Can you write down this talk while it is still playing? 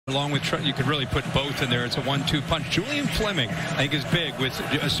Along with you could really put both in there. It's a 1-2 punch. Julian Fleming, I think, is big. With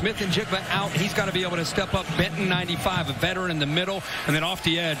Smith and Jigba out, he's got to be able to step up. Benton, 95, a veteran in the middle. And then off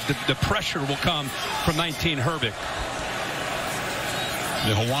the edge, the pressure will come from 19, Herbig.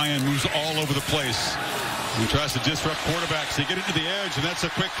 The Hawaiian moves all over the place. He tries to disrupt quarterbacks. They get into the edge, and that's a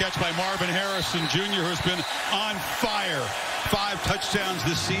quick catch by Marvin Harrison Jr., who's been on fire. 5 touchdowns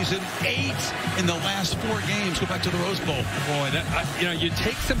this season, 8 in the last 4 games. Go back to the Rose Bowl. Boy, you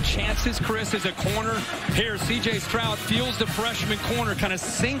take some chances, Chris, as a corner. Here, C.J. Stroud feels the freshman corner kind of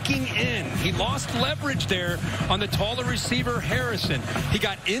sinking in. He lost leverage there on the taller receiver, Harrison. He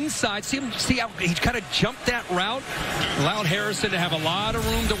got inside. See how he kind of jumped that route? Allowed Harrison to have a lot of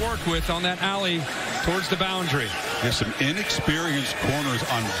room to work with on that alley towards the boundary. There's some inexperienced corners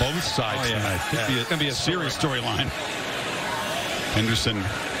on both sides tonight. It's going to be a serious storyline. Henderson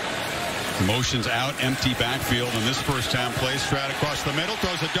motions out, empty backfield in this first down play. Stroud across the middle,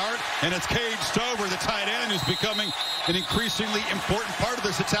 throws a dart, and it's Cade Stover, the tight end, who's becoming an increasingly important part of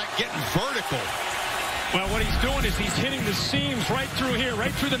this attack, getting vertical. Well, what he's doing is he's hitting the seams right through here,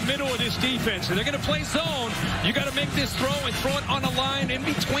 right through the middle of this defense. And they're going to play zone. You got to make this throw and throw it on a line in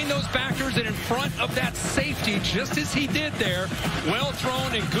between those backers and in front of that safety, just as he did there. Well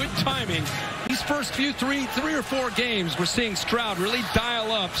thrown and good timing. These first few three or four games, we're seeing Stroud really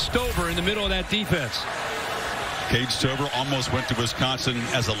dial up Stover in the middle of that defense. Cade Stover almost went to Wisconsin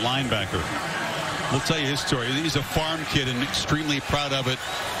as a linebacker. We'll tell you his story. He's a farm kid and extremely proud of it,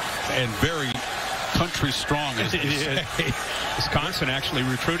 and very country strong, as they say. Wisconsin actually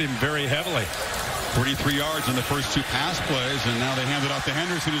recruited him very heavily. 43 yards in the first 2 pass plays, and now they hand it off to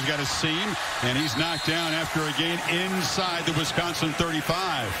Henderson, who's got a seam, and he's knocked down after a gain inside the Wisconsin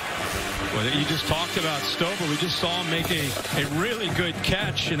 35. Well, you just talked about Stover. We just saw him make a really good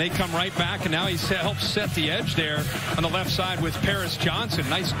catch, and they come right back, and now he helps set the edge there on the left side with Paris Johnson.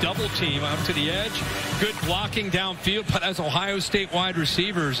 Nice double team up to the edge. Good blocking downfield, but as Ohio State wide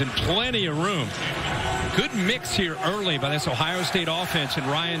receivers and plenty of room. Good mix here early by this Ohio State offense and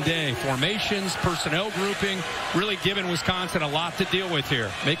Ryan Day. Formations, personnel grouping, really giving Wisconsin a lot to deal with here.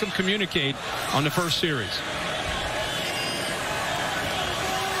 Make them communicate on the first series.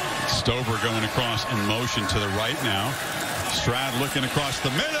 Stover going across in motion to the right now. Stroud looking across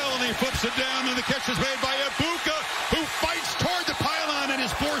the middle, and he flips it down, and the catch is made by Ibuka, who fights toward the pylon and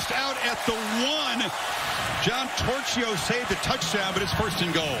is forced out at the 1. John Torchio saved a touchdown, but it's first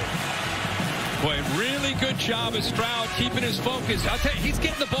and goal. Boy, really good job of Stroud keeping his focus. I'll tell you, he's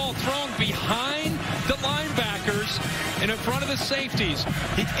getting the ball thrown behind the linebackers and in front of the safeties.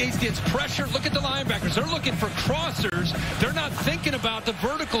 He gets pressure. Look at the linebackers. They're looking for crossers. They're not thinking about the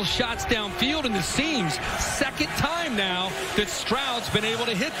vertical shots downfield in the seams. Second time now that Stroud's been able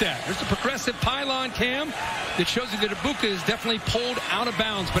to hit that. There's a progressive pylon cam that shows you that Ibuka is definitely pulled out of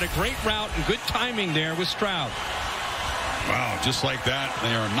bounds, but a great route and good timing there with Stroud. Wow, just like that, they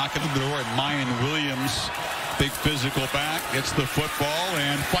are knocking on the door at Mayan Williams. Big physical back, gets the football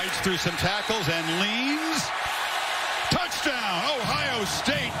and fights through some tackles and leans. Touchdown! Ohio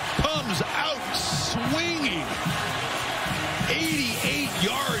State comes out swinging. 88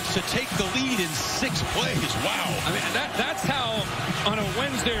 yards to take the lead in 6 plays. Wow. I mean, that's how on a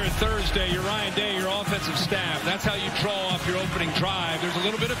Wednesday or Thursday, your Ryan Day, your offensive staff, that's how you draw up your opening drive. There's a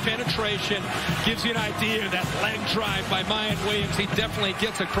little bit of penetration, gives you an idea of that leg drive by Mayan Williams. He definitely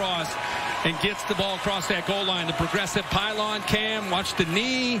gets across and gets the ball across that goal line. The progressive pylon cam, watch the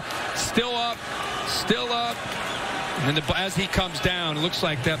knee, still up. And then as he comes down, it looks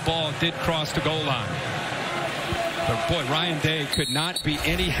like that ball did cross the goal line. But boy, Ryan Day could not be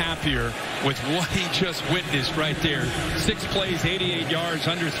any happier with what he just witnessed right there. 6 plays, 88 yards,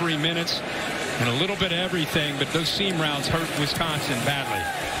 under 3 minutes, and a little bit of everything, but those seam routes hurt Wisconsin badly.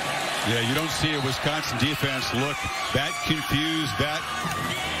 Yeah, you don't see a Wisconsin defense look that confused, that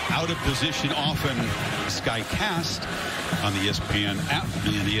out of position often. Skycast on the ESPN app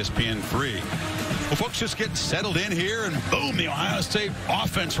and the ESPN free. Well, folks, just get settled in here, and boom, the Ohio State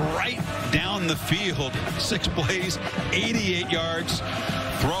offense right down the field. 6 plays, 88 yards,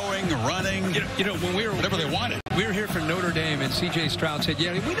 throwing, running, you know, when we were whatever they wanted. We were here for Notre Dame, and C.J. Stroud said,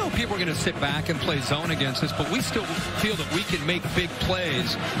 yeah, we know people are going to sit back and play zone against us, but we still feel that we can make big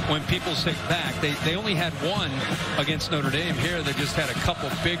plays when people sit back. They only had 1 against Notre Dame. Here they just had a couple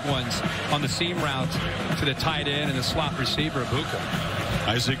big ones on the seam route to the tight end and the slot receiver, Ibuka.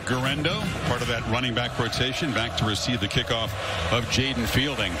 Isaac Guerrero, part of that running back rotation, back to receive the kickoff of Jaden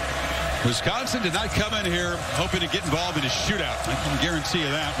Fielding. Wisconsin did not come in here hoping to get involved in a shootout. I can guarantee you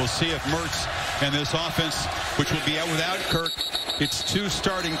that. We'll see if Mertz and this offense, which will be out without Kirk it's 2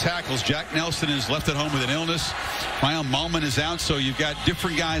 starting tackles. Jack Nelson is left at home with an illness. Kyle Malman is out, so you've got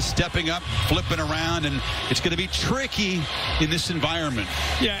different guys stepping up, flipping around, and it's going to be tricky in this environment.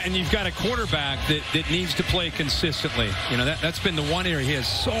 Yeah, and you've got a quarterback that needs to play consistently. You know, that's been the one area. He has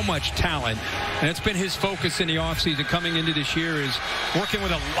so much talent, and it's been his focus in the offseason coming into this year is working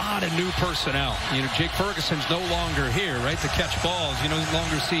with a lot of new personnel. You know, Jake Ferguson's no longer here, right, to catch balls. You no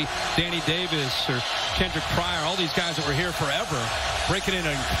longer see Danny Davis or Kendrick Pryor, all these guys that were here forever, breaking in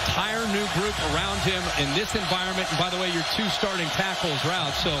an entire new group around him in this environment. And by the way, your 2 starting tackles are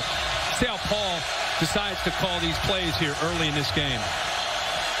out. So see how Paul decides to call these plays here early in this game.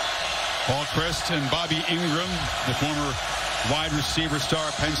 Paul Christ and Bobby Ingram, the former wide receiver star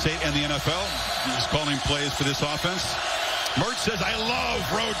at Penn State and the NFL, is calling plays for this offense. Mert says, I love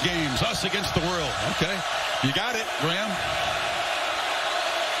road games, us against the world. Okay, you got it, Graham.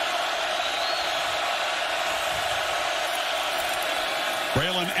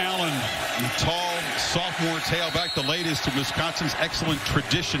 Braylon Allen, the tall sophomore tailback, the latest in Wisconsin's excellent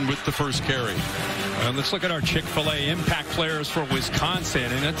tradition with the first carry. Well, let's look at our Chick-fil-A impact players for Wisconsin.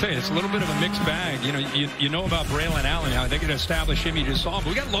 And I'll tell you, it's a little bit of a mixed bag. You know, you know about Braylon Allen, how they can establish him. You just saw him. But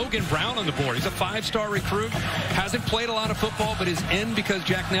we got Logan Brown on the board. He's a 5-star recruit. Hasn't played a lot of football, but is in because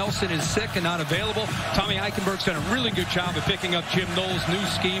Jack Nelson is sick and not available. Tommy Eichenberg's done a really good job of picking up Jim Knowles' new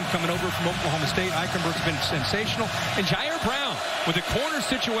scheme coming over from Oklahoma State. Eichenberg's been sensational. And Jair Brown with the corner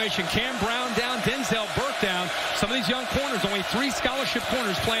situation. Cam Brown down, Denzel Burke down. Some of these young corners, only 3 scholarship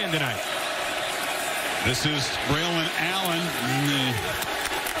corners playing tonight. This is Braylon Allen.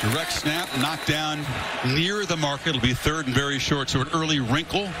 The direct snap, knocked down near the mark. It'll be 3rd and very short, so an early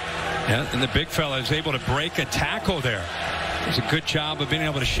wrinkle. Yeah, and the big fella is able to break a tackle there. It was a good job of being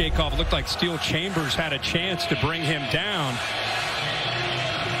able to shake off. It looked like Steel Chambers had a chance to bring him down.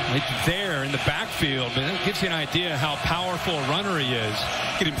 Right there in the backfield, but it gives you an idea how powerful a runner he is.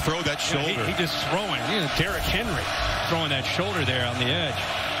 Get him throw that shoulder. You know, he just throwing. You know, Derrick Henry throwing that shoulder there on the edge.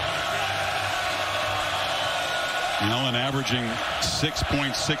 Allen averaging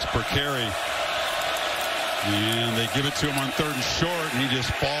 6.6 per carry. And they give it to him on 3rd and short, and he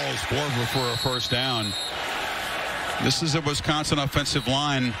just falls forward for a first down. This is a Wisconsin offensive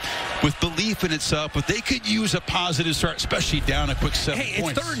line with belief in itself, but they could use a positive start, especially down a quick 7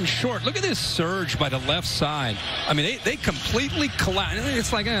 points. It's 3rd and short. Look at this surge by the left side. I mean, they completely collapse.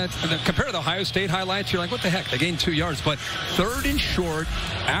 It's like, compared to the Ohio State highlights, you're like, what the heck? They gained 2 yards. But 3rd and short,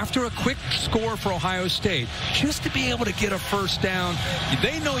 after a quick score for Ohio State, just to be able to get a first down,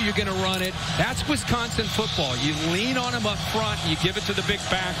 they know you're going to run it. That's Wisconsin football. You lean on them up front, you give it to the big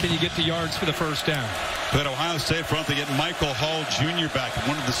back, and you get the yards for the first down. For that Ohio State front, they get Michael Hall Jr. back.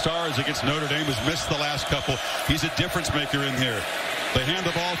 One of the stars against Notre Dame has missed the last couple. He's a difference maker in here. They hand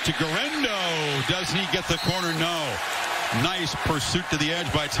the ball to Garendo. Does he get the corner? No. Nice pursuit to the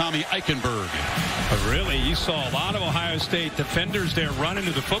edge by Tommy Eichenberg. But really, you saw a lot of Ohio State defenders there running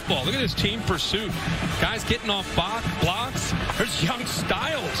to the football. Look at this team pursuit. Guys getting off blocks. There's young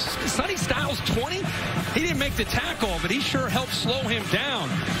Styles. Sonny Styles, 20. He didn't make the tackle, but he sure helped slow him down.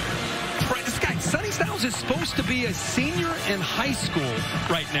 This guy, Sonny Styles, is supposed to be a senior in high school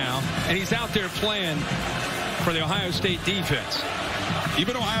right now, and he's out there playing for the Ohio State defense.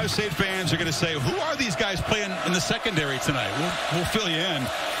 Even Ohio State fans are going to say, who are these guys playing in the secondary tonight? We'll fill you in.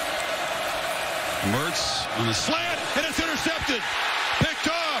 Mertz on the slant, and it's intercepted. Picked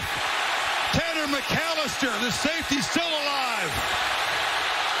off. Tanner McAllister, the safety, still alive.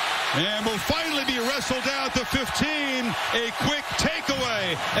 And will finally be wrestled down at the 15. A quick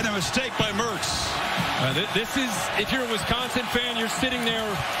takeaway and a mistake by Mertz. This is, if you're a Wisconsin fan, you're sitting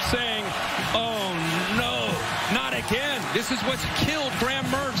there saying, oh no, not again. This is what's killed Graham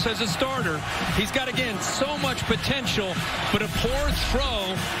Mertz as a starter. He's got, again, so much potential, but a poor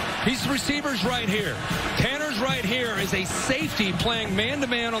throw. These receivers right here. Tanner's right here is a safety playing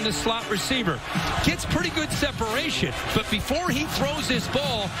man-to-man on the slot receiver. Gets pretty good separation, but before he throws this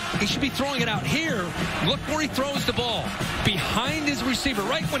ball, he should be throwing it out here. Look where he throws the ball. Behind his receiver.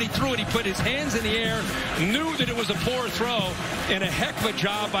 Right when he threw it, he put his hands in the air, knew that it was a poor throw, and a heck of a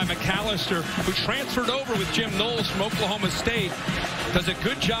job by McAllister, who transferred over with Jim Knowles from Oklahoma State. Does a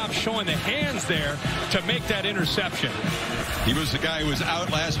good job showing the hands there to make that interception. He was the guy who was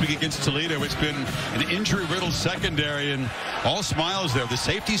out last week against Toledo. It's been an injury-riddled secondary, and all smiles there. The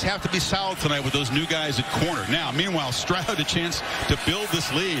safeties have to be solid tonight with those new guys at corner. Now, meanwhile, Stroud a chance to build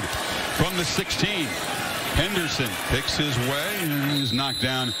this lead from the 16. Henderson picks his way, and he's knocked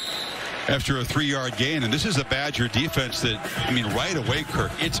down after a 3-yard gain. And this is a Badger defense that, I mean, right away,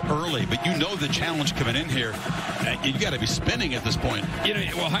 Kirk, it's early, but you know the challenge coming in here. You got to be spinning at this point. You know,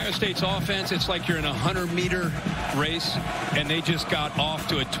 Ohio State's offense, it's like you're in a 100-meter race, and they just got off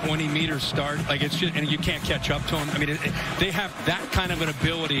to a 20-meter start. Like, it's just, and you can't catch up to them. I mean, they have that kind of an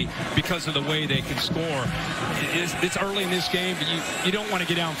ability because of the way they can score. It's early in this game, but you don't want to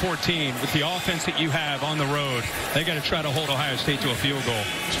get down 14 with the offense that you have on the road. They got to try to hold Ohio State to a field goal.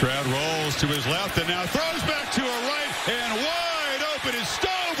 Stroud rolls to his left and now throws back to her right, and wide open is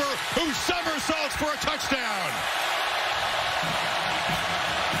Stover, who somersaults for a touchdown.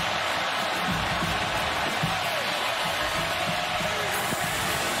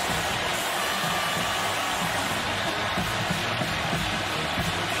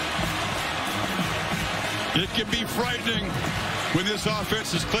 It can be frightening when this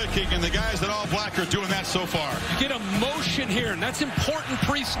offense is clicking, and the guys in all black are doing that so far. You get a motion here, and that's important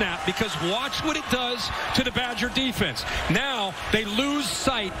pre-snap, because watch what it does to the Badger defense. Now they lose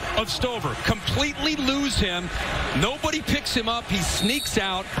sight of Stover, completely lose him. Nobody picks him up. He sneaks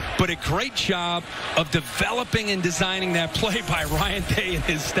out, but a great job of developing and designing that play by Ryan Day and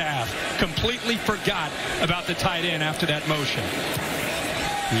his staff. Completely forgot about the tight end after that motion.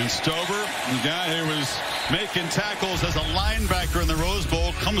 And Stover, the guy who was making tackles as a linebacker in the Rose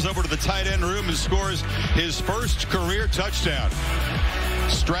Bowl, comes over to the tight end room and scores his first career touchdown.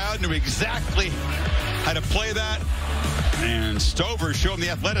 Stroud knew exactly how to play that, and Stover showed him the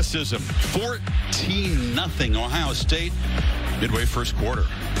athleticism. 14-0 Ohio State, midway first quarter.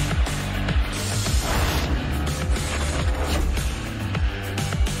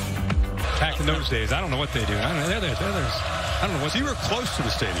 Back in those days, I don't know what they do. I don't know. I don't know what. So you were close to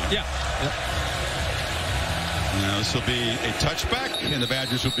the stadium. Yeah. Now this will be a touchback, and the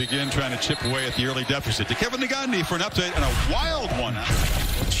Badgers will begin trying to chip away at the early deficit. To Kevin Negandhi for an update on a wild one.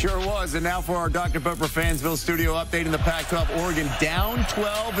 Sure was. And now for our Dr. Pepper Fansville studio update in the Pac-12. Oregon down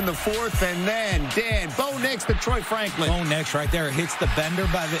 12 in the fourth, and then Dan Bo Nix to Troy Franklin. Bo Nix right there hits the bender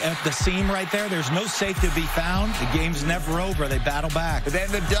by the seam right there. There's no safety to be found. The game's never over. They battle back. And then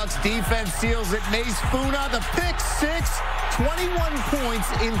the Ducks defense seals it. Mace Funa, the pick six. 21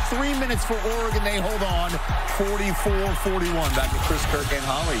 points in 3 minutes for Oregon. They hold on 44-41. Back to Chris, Kirk, and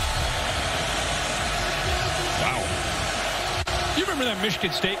Holly. Wow. You remember that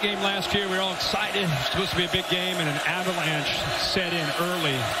Michigan State game last year? We were all excited. It was supposed to be a big game, and an avalanche set in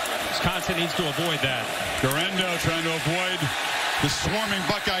early. Wisconsin needs to avoid that. Garendo trying to avoid the swarming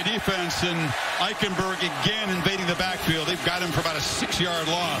Buckeye defense, and Eichenberg again invading the backfield. They've got him for about a 6-yard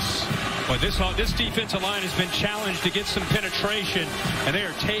loss. Well, this defensive line has been challenged to get some penetration, and they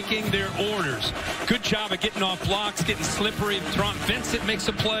are taking their orders. Good job of getting off blocks, getting slippery. Thron Vincent makes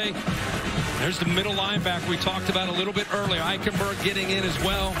a play. There's the middle linebacker we talked about a little bit earlier. Eichenberg getting in as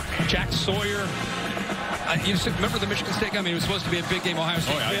well. Jack Sawyer. You remember the Michigan State game? I mean, it was supposed to be a big game. Ohio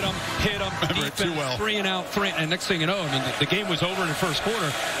State hit them. Remember it too well. 3 and out, and next thing you know, I mean, the game was over in the first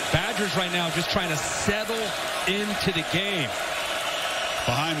quarter. Badgers right now just trying to settle into the game.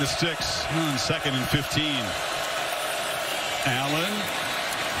 Behind the sticks on 2nd and 15. Allen.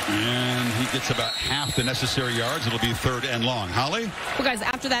 And he gets about half the necessary yards. It'll be 3rd and long. Holly? Well, guys,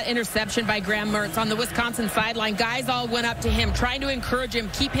 after that interception by Graham Mertz on the Wisconsin sideline, guys all went up to him, trying to encourage him,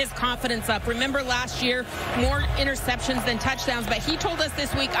 keep his confidence up. Remember last year, more interceptions than touchdowns, but he told us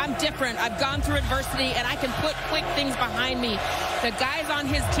this week, I'm different. I've gone through adversity, and I can put quick things behind me. The guys on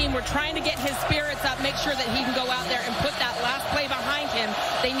his team were trying to get his spirits up, make sure that he can go out there and put that last play behind him.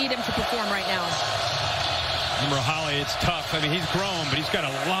 They need him to perform right now. Remember, Holly, it's tough. I mean, he's grown, but he's got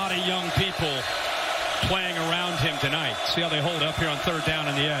a lot of young people playing around him tonight. See how they hold up here on 3rd down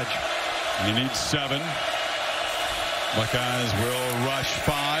on the edge. He needs 7. Buckeyes will rush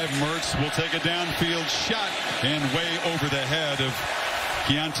 5. Mertz will take a downfield shot and way over the head of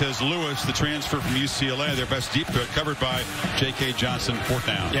Keontae Lewis, the transfer from UCLA. Their best deep threat covered by J.K. Johnson, 4th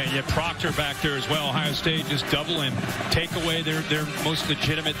down. Yeah, you have Proctor back there as well. Ohio State just double him, take away their most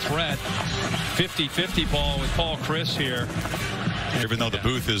legitimate threat. 50-50 ball with Paul Chris here. Even though the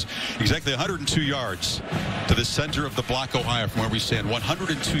booth is exactly 102 yards to the center of the block, Ohio, from where we stand.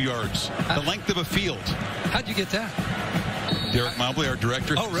 102 yards, the length of a field. How'd you get that? Derek Mobley, our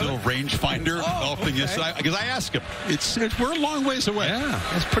director, really? little range finder. Because I asked him, we're a long ways away. Yeah,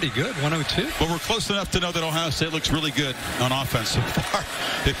 that's pretty good. 102. But we're close enough to know that Ohio State looks really good on offense so far.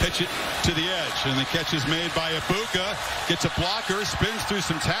 They pitch it to the edge, and the catch is made by Ibuka. Gets a blocker, spins through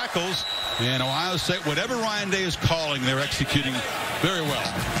some tackles, and Ohio State, whatever Ryan Day is calling, they're executing very well.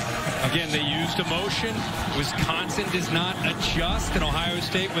 Again, they use goes to motion. Wisconsin does not adjust, and Ohio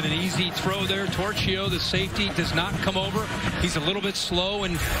State with an easy throw there. Torchio, the safety, does not come over. He's a little bit slow,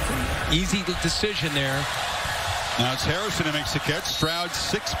 and easy decision there. Now it's Harrison who makes the catch. Stroud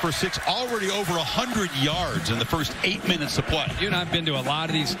 6 for 6, already over 100 yards in the first 8 minutes of play. You and I've been to a lot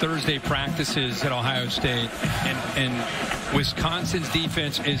of these Thursday practices at Ohio State, and Wisconsin's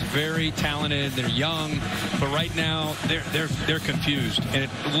defense is very talented. They're young, but right now they're confused, and it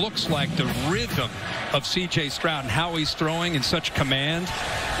looks like the rhythm of C.J. Stroud and how he's throwing in such command,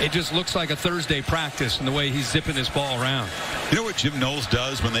 it just looks like a Thursday practice in the way he's zipping this ball around. You know what Jim Knowles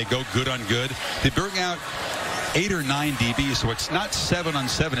does when they go good on good? They bring out 8 or 9 DBs, so it's not 7 on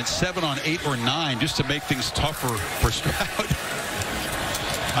 7, it's 7 on 8 or 9, just to make things tougher for Stroud.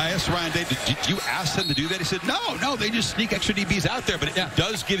 I asked Ryan Day, did you ask them to do that? He said, no, they just sneak extra DBs out there, but it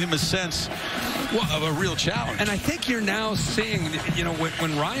does give him a sense of a real challenge. And I think you're now seeing, you know,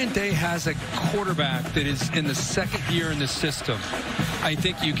 when Ryan Day has a quarterback that is in the second year in the system, I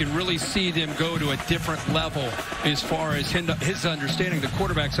think you can really see them go to a different level as far as his understanding, the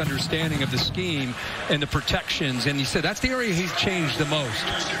quarterback's understanding of the scheme and the protections. And he said that's the area he's changed the most.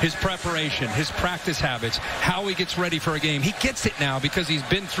 His preparation, his practice habits, how he gets ready for a game. He gets it now because he's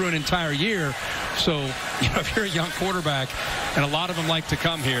been through an entire year. So, you know, if you're a young quarterback, and a lot of them like to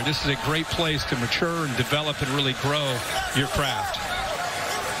come here, this is a great place to mature and develop and really grow your craft.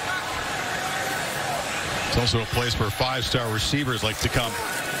 It's also a place where 5-star receivers like to come.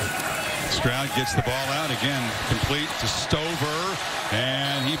 Stroud gets the ball out again, complete to Stover,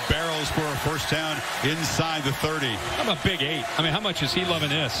 and he barrels for a first down inside the 30. How about Big 8? I mean, how much is he loving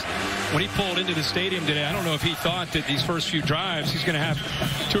this? When he pulled into the stadium today, I don't know if he thought that these first few drives he's going to have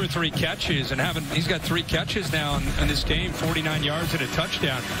 2 or 3 catches, and he's got 3 catches now in this game, 49 yards and a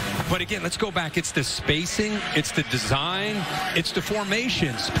touchdown. But again, let's go back. It's the spacing, it's the design, it's the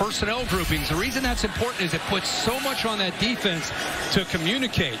formations, personnel groupings. The reason that's important is it puts so much on that defense to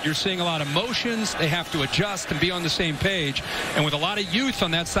communicate. You're seeing a lot of motions. They have to adjust and be on the same page. And with a lot of youth on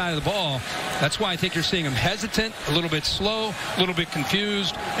that side of the ball, that's why I think you're seeing them hesitant, a little bit slow, a little bit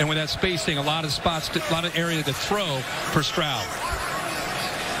confused, and with that spacing, a lot of spots, a lot of area to throw for Stroud.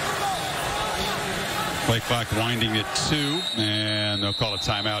 Play clock winding at 2, and they'll call a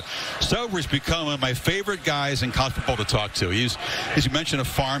timeout. Stover's become one of my favorite guys in college football to talk to. He's, as you mentioned, a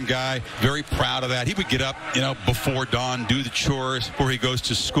farm guy, very proud of that. He would get up, you know, before dawn, do the chores before he goes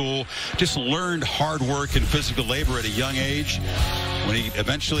to school. Just learned hard work and physical labor at a young age. When he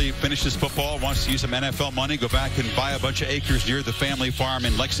eventually finishes football, wants to use some NFL money, go back and buy a bunch of acres near the family farm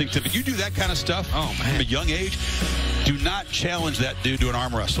in Lexington. But you do that kind of stuff from a young age, do not challenge that dude to an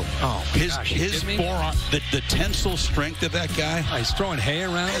arm wrestle. Oh, his forearm, the tensile strength of that guy. He's throwing hay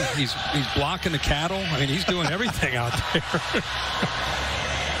around. He's blocking the cattle. I mean, he's doing everything out there.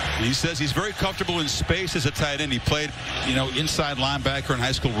 He says he's very comfortable in space as a tight end. He played, you know, inside linebacker in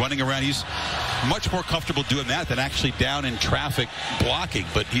high school, running around. He's much more comfortable doing that than actually down in traffic blocking,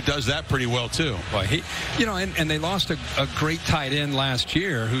 but he does that pretty well too. Well, you know, and they lost a great tight end last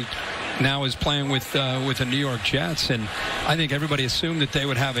year who now is playing with the New York Jets, and I think everybody assumed that they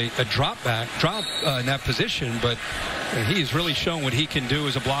would have a drop in that position, but he's really shown what he can do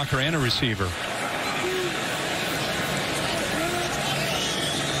as a blocker and a receiver.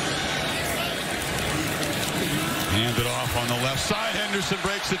 Handed off on the left side. Henderson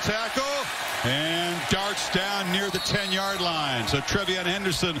breaks the tackle and darts down near the 10-yard line. So Trevion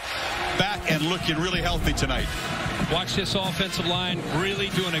Henderson back and looking really healthy tonight. Watch this offensive line really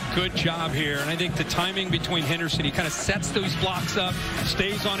doing a good job here. And I think the timing between Henderson, he kind of sets those blocks up,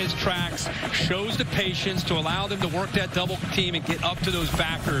 stays on his tracks, shows the patience to allow them to work that double team and get up to those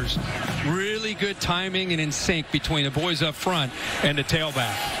backers. Really good timing and in sync between the boys up front and the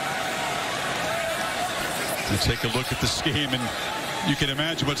tailback. Let's take a look at the scheme, and you can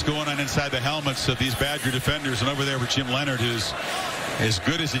imagine what's going on inside the helmets of these Badger defenders. And over there with Jim Leonard, who's as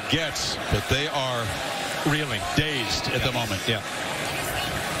good as it gets, but they are reeling, dazed at the moment. Yeah.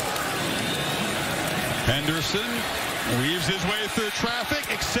 Henderson weaves his way through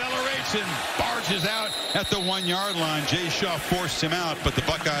traffic, accelerates, and barges out at the 1-yard line. Jay Shaw forced him out, but the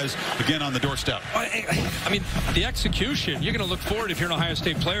Buckeyes again on the doorstep. I mean, the execution, you're going to look forward if you're an Ohio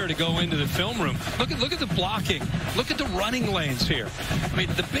State player to go into the film room. Look at the blocking. Look at the running lanes here. I mean,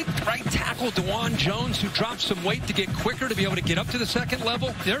 the big right tackle, DeJuan Jones, who dropped some weight to get quicker to be able to get up to the second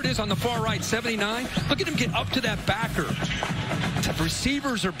level. There it is on the far right, 79. Look at him get up to that backer. The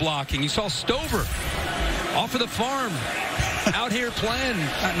receivers are blocking. You saw Stover off of the farm out here playing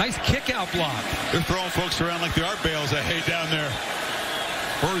a nice kick-out block. They're throwing folks around like there are bales of hay down there.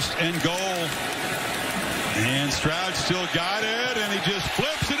 First and goal. And Stroud still got it, and he just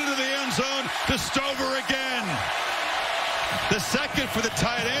flips it into the end zone. for the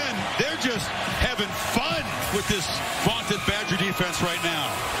tight end. They're just having fun with this vaunted Badger defense right now.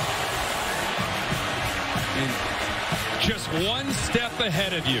 And just one step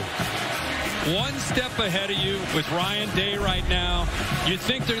ahead of you. One step ahead of you with Ryan Day right now. You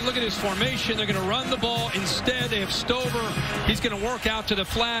think they're looking at his formation. They're going to run the ball. Instead, they have Stover. He's going to work out to the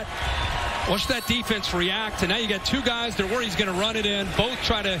flat. Watch that defense react. And now you got two guys. They're worried he's going to run it in. Both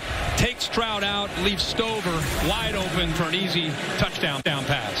try to take Stroud out, leave Stover wide open for an easy touchdown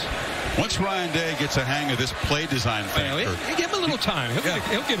pass. Once Ryan Day gets a hang of this play design thing, give him a little time. He'll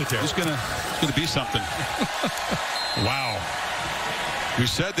get it there. It's going to be something. Wow. We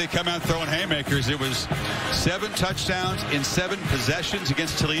said they come out throwing haymakers. It was 7 touchdowns in 7 possessions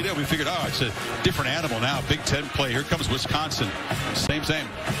against Toledo. We figured, oh, it's a different animal now. Big Ten play. Here comes Wisconsin. Same.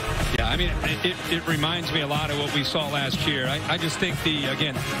 Yeah, I mean, it reminds me a lot of what we saw last year. I just think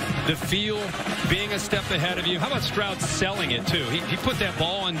the feel, being a step ahead of you. How about Stroud selling it, too? He put that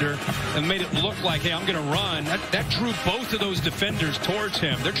ball under and made it look like, hey, I'm going to run. That drew both of those defenders towards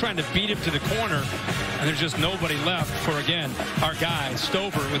him. They're trying to beat him to the corner, and there's just nobody left for, again, our guy,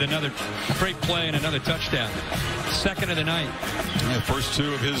 Stover, with another great play and another touchdown. Second of the night. Yeah, first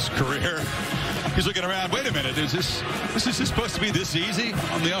 2 of his career. He's looking around. Wait a minute. Is this supposed to be this easy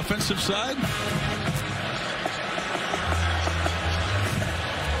on the offensive side?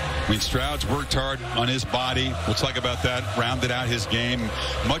 I mean, Stroud's worked hard on his body. We'll talk about that. Rounded out his game.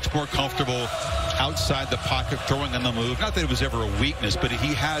 Much more comfortable outside the pocket, throwing on the move. Not that it was ever a weakness, but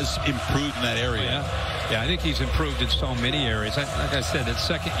he has improved in that area. Yeah, I think he's improved in so many areas. Like I said, that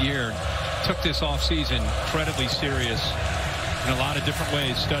second year took this offseason incredibly serious in a lot of different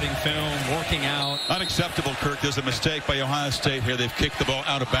ways. Studying film, working out. Unacceptable, Kirk. There's a mistake by Ohio State here. They've kicked the ball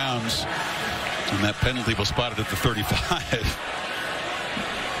out of bounds. And that penalty was spotted at the 35.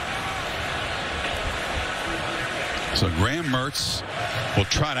 So Graham Mertz will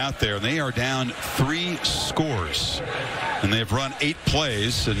trot out there, and they are down 3 scores. And they've run 8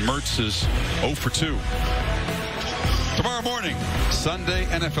 plays, and Mertz is 0 for 2. Tomorrow morning, Sunday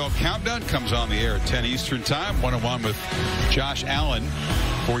NFL Countdown comes on the air at 10 Eastern Time. 1-on-1 with Josh Allen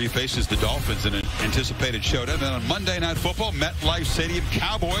before he faces the Dolphins in an anticipated showdown. Then on Monday Night Football, MetLife Stadium,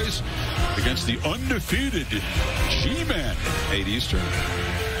 Cowboys against the undefeated G-Men. 8 Eastern.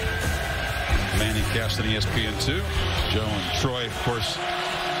 Manning cast on ESPN2. Joe and Troy, of course,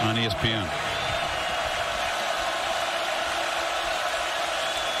 on ESPN.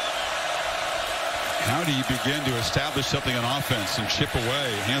 How do you begin to establish something on offense and chip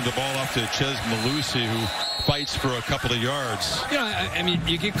away? Hand the ball off to Ches Malusi, who fights for a couple of yards. You know, I mean,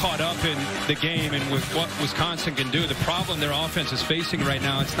 you get caught up in the game and with what Wisconsin can do. The problem their offense is facing right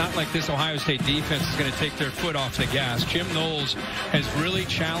now, it's not like this Ohio State defense is going to take their foot off the gas. Jim Knowles has really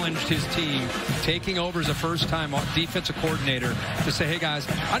challenged his team, taking over as a first-time defensive coordinator, to say, hey, guys,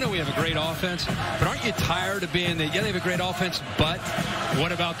 I know we have a great offense, but aren't you tired of being that, yeah, they have a great offense, but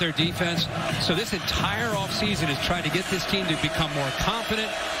what about their defense? So this entire offseason is trying to get this team to become more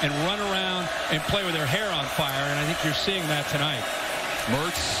confident and run around and play with their hair on fire, and I think you're seeing that tonight.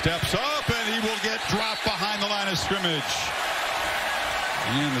 Mertz steps up, and he will get dropped behind the line of scrimmage.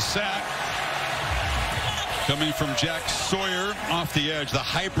 And the sack coming from Jack Sawyer off the edge. The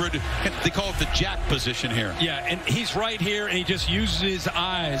hybrid, they call it the jack position here. Yeah, and he's right here, and he just uses his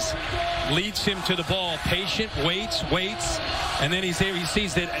eyes, leads him to the ball. Patient, waits, and then he's there. He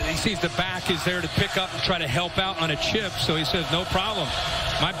sees the back is there to pick up and try to help out on a chip. So he says, no problem.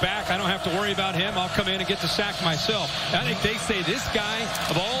 My back, I don't have to worry about him. I'll come in and get the sack myself. I think they say this guy,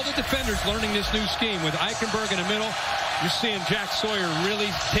 of all the defenders learning this new scheme with Eichenberg in the middle, you're seeing Jack Sawyer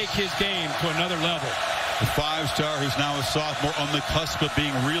really take his game to another level. The 5-star who's now a sophomore on the cusp of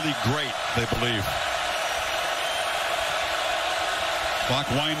being really great, they believe. Clock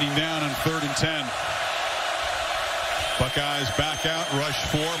winding down on 3rd and 10. Buckeyes back out, rush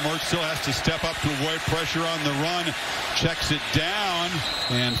 4. Mertz still has to step up to avoid pressure on the run. Checks it down,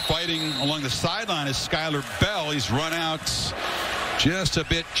 and fighting along the sideline is Skylar Bell. He's run out just a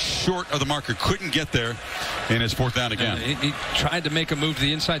bit short of the marker. Couldn't get there, and it's 4th down again. He tried to make a move to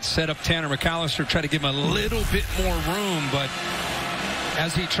the inside, set up Tanner McAllister, try to give him a little bit more room, but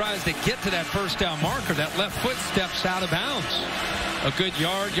as he tries to get to that first down marker, that left foot steps out of bounds. A good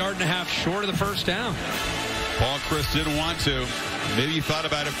yard and a half short of the first down. Paul Chris didn't want to. Maybe he thought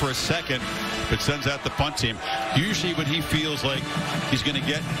about it for a second, but sends out the punt team. Usually when he feels like he's going to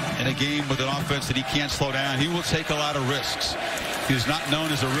get in a game with an offense that he can't slow down, he will take a lot of risks. He's not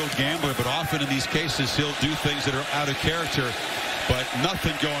known as a real gambler, but often in these cases he'll do things that are out of character. But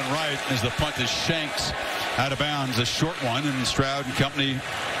nothing going right as the punt is shanked out of bounds. A short one, and Stroud and company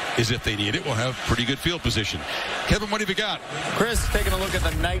is if they need it, we'll have pretty good field position. Kevin, what have you got? Chris, taking a look at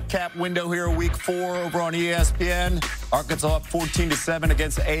the nightcap window here, week 4 over on ESPN. Arkansas up 14-7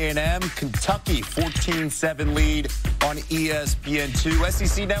 against A&M. Kentucky 14-7 lead on ESPN2.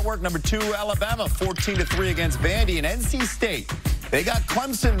 SEC Network, number 2, Alabama 14-3 against Vandy. And NC State, they got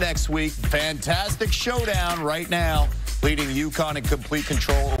Clemson next week. Fantastic showdown right now, leading UConn in complete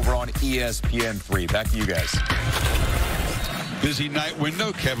control over on ESPN3. Back to you guys. Busy night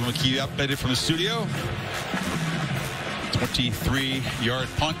window. Kevin McKee updated from the studio. 23-yard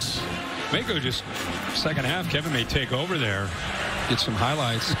punts. May go just second half. Kevin may take over there. Get some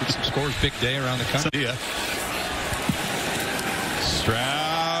highlights. Get some scores. Big day around the country. Yeah.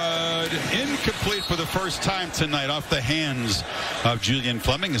 Stroud incomplete for the first time tonight off the hands of Julian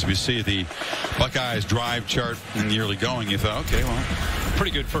Fleming. As we see the Buckeyes drive chart in the early going, you thought, okay, well,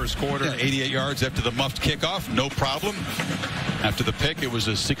 pretty good first quarter. Yeah, 88 yards after the muffed kickoff, no problem. After the pick, it was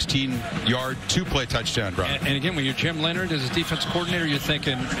a 16-yard, 2-play touchdown drive. And again, when you're Jim Leonard as a defense coordinator, you're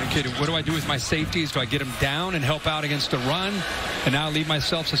thinking, okay, what do I do with my safeties? Do I get them down and help out against the run and now leave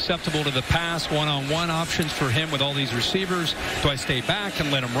myself susceptible to the pass, one-on-one options for him with all these receivers? Do I stay back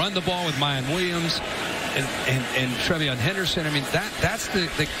and let him run the ball with Mayan Williams and Trevion Henderson? I mean, that's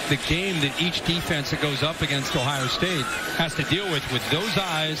the game that each defense that goes up against Ohio State has to deal with those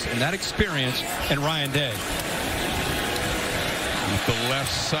eyes and that experience and Ryan Day. At the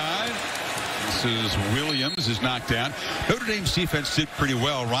left side, this is Williams is knocked down. Notre Dame's defense did pretty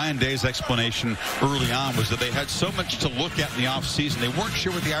well. Ryan Day's explanation early on was that they had so much to look at in the offseason. They weren't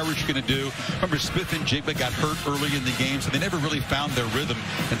sure what the Irish were going to do. Remember, Smith and Jigba got hurt early in the game, so they never really found their rhythm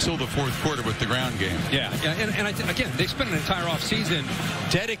until the fourth quarter with the ground game. Yeah, and again, they spent an entire offseason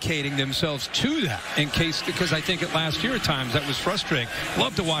dedicating themselves to that because I think at last year at times that was frustrating.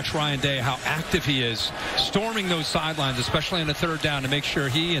 Love to watch Ryan Day, how active he is, storming those sidelines, especially on the third down, to make sure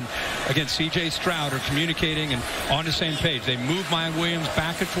he and, again, C.J. Stroud are communicating and on the same page. They move Mayan Williams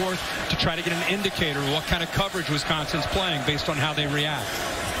back and forth to try to get an indicator of what kind of coverage Wisconsin's playing based on how they react.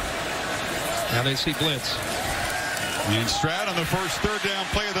 Now they see blitz. And Stroud on the first third down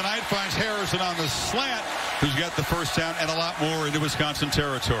play of the night finds Harrison on the slant, who's got the first down and a lot more into Wisconsin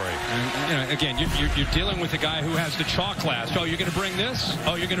territory. And, you know, again, you're dealing with a guy who has the chalk last. Oh, you're going to bring this?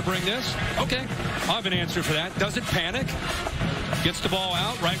 Oh, you're going to bring this? Okay, I'll have an answer for that. Doesn't panic. Gets the ball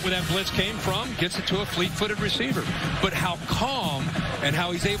out right where that blitz came from. Gets it to a fleet-footed receiver. But how calm and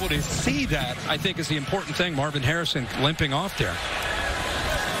how he's able to see that, I think, is the important thing. Marvin Harrison limping off there.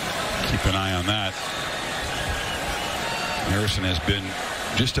 Keep an eye on that. Harrison has been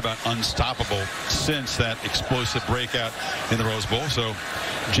just about unstoppable since that explosive breakout in the Rose Bowl. So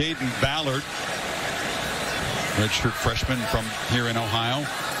Jaden Ballard, redshirt freshman from here in Ohio,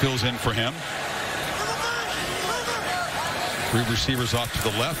 fills in for him. 3 receivers off to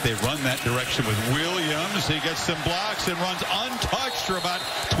the left. They run that direction with Williams. He gets some blocks and runs untouched for about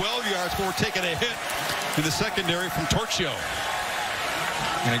 12 yards before taking a hit in the secondary from Torchio.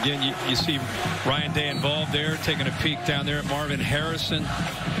 And again, you see Ryan Day involved there, taking a peek down there at Marvin Harrison.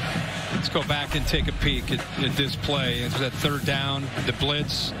 Let's go back and take a peek at this play. It's that third down, the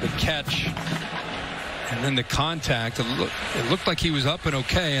blitz, the catch, and then the contact. It looked like he was up and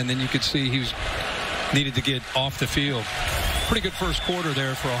okay, and then you could see he needed to get off the field. Pretty good first quarter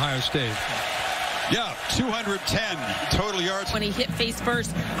there for Ohio State. Yeah, 210 total yards. When he hit face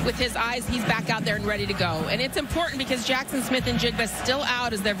first with his eyes, he's back out there and ready to go. And it's important because Jackson Smith and Jigba still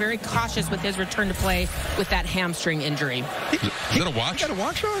out as they're very cautious with his return to play with that hamstring injury. Is that a watch? You got a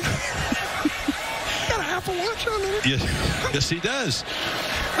watch on? Got an Apple Watch on there? Yes, he does.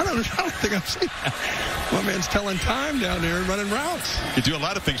 I don't think I've seen that. My man's telling time down there and running routes. You do a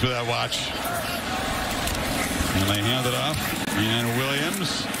lot of things with that watch. And they hand it off. And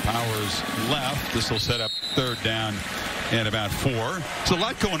Williams powers left. This will set up third down and about 4. There's a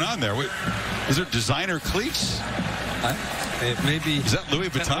lot going on there. Is there designer cleats? Maybe. Is that Louis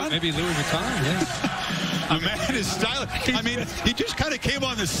Vuitton? Maybe Louis Vuitton, yeah. The man is stylish. I mean, he just kind of came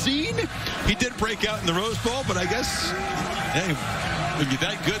on the scene. He did break out in the Rose Bowl, but I guess, hey, when you're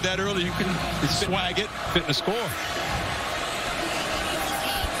that good that early, you can swag it. Fit in a score.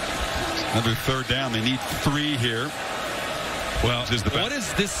 Another third down. They need 3 here. Well, what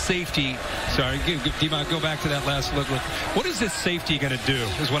is this safety? Sorry, D-Mont, go back to that last look. What is this safety going to do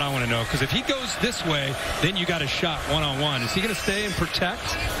is what I want to know. Because if he goes this way, then you got a shot one-on-one. Is he going to stay and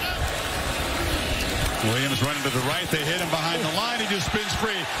protect? Williams running to the right. They hit him behind the line. He just spins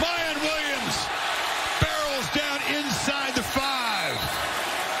free. Mayan Williams barrels down inside the 5.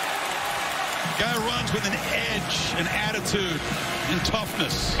 Guy runs with an edge, an attitude, and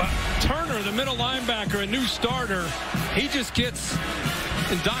toughness. Turner, the middle linebacker, a new starter, he just gets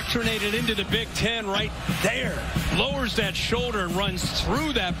Indoctrinated into the Big Ten right there. Lowers that shoulder and runs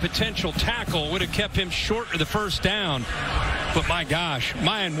through that potential tackle. Would have kept him short of the first down. But my gosh,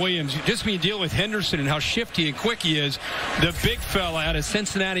 Mayan Williams, just when you deal with Henderson and how shifty and quick he is, the big fella out of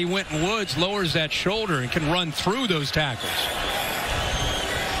Cincinnati Winton Woods lowers that shoulder and can run through those tackles.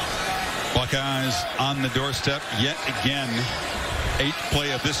 Buckeyes on the doorstep yet again. 8th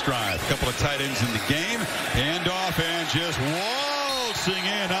play of this drive. A couple of tight ends in the game. Handoff and just waltzing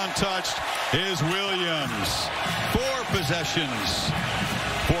in untouched is Williams. 4 possessions,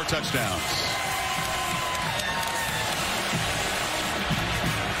 4 touchdowns.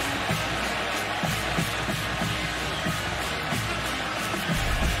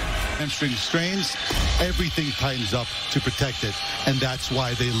 Hamstring strains, everything tightens up to protect it, and that's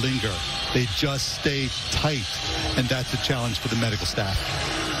why they linger. They just stay tight, and that's a challenge for the medical staff.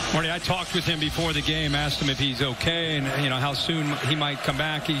 Marty, I talked with him before the game, asked him if he's okay and, how soon he might come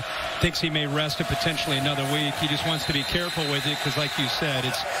back. He thinks he may rest it potentially another week. He just wants to be careful with it because, like you said,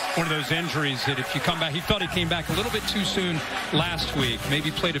 it's one of those injuries that if you come back, he felt he came back a little bit too soon last week. Maybe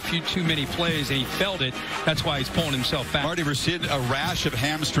played a few too many plays and he felt it. That's why he's pulling himself back. Marty, we're seeing a rash of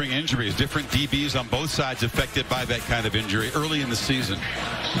hamstring injuries. Different DBs on both sides affected by that kind of injury early in the season.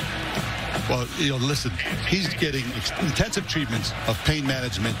 Well, listen, he's getting intensive treatments of pain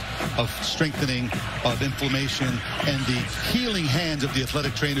management, of strengthening, of inflammation, and the healing hands of the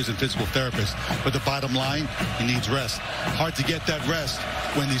athletic trainers and physical therapists. But the bottom line, he needs rest. Hard to get that rest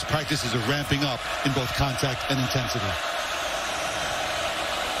when these practices are ramping up in both contact and intensity.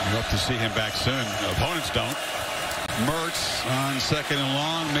 We hope to see him back soon. Opponents don't. Mertz on 2nd and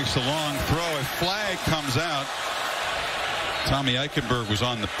long, makes a long throw. A flag comes out. Tommy Eichenberg was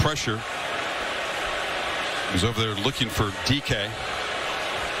on the pressure. He was over there looking for DK.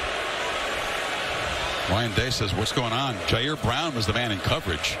 Ryan Day says, what's going on? Jair Brown was the man in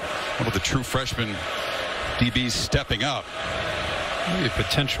coverage. One of the true freshman DBs stepping up. Maybe a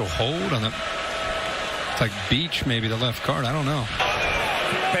potential hold on the, it's like Beach, maybe the left guard. I don't know.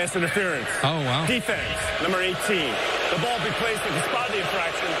 Pass interference. Oh, wow. Defense, number 18. The ball be placed at the spot of the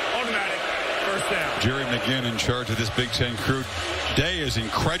infraction. Automatic. First down. Jerry McGinn in charge of this Big Ten crew. Day is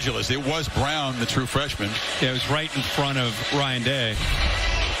incredulous. It was Brown, the true freshman. Yeah, it was right in front of Ryan Day.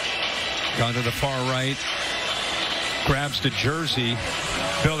 Gone to the far right. Grabs the jersey.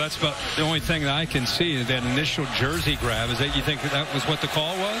 Bill, that's about the only thing that I can see. That initial jersey grab. Is that, you think that was what the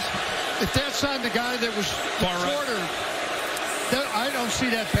call was? If that's on the guy that was far shorter, right. I don't see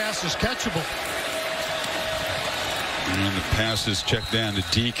that pass as catchable. And the pass is checked down to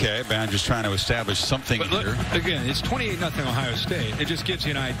DK. Bound just trying to establish something but look, here. Again, it's 28-0 Ohio State. It just gives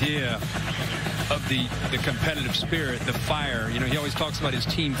you an idea of the competitive spirit, the fire. He always talks about his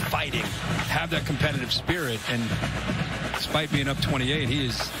team fighting, have that competitive spirit. And despite being up 28, he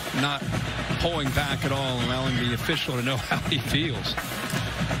is not pulling back at all, allowing the official to know how he feels.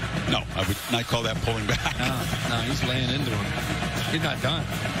 No, I would not call that pulling back. No, he's laying into him. He's not done.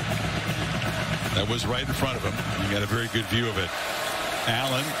 That was right in front of him. He got a very good view of it.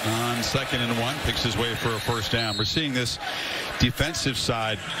 Allen on 2nd and 1 picks his way for a first down. We're seeing this defensive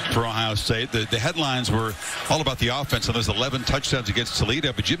side for Ohio State. The headlines were all about the offense and those 11 touchdowns against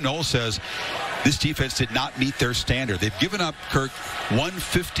Toledo. But Jim Knowles says this defense did not meet their standard. They've given up, Kirk,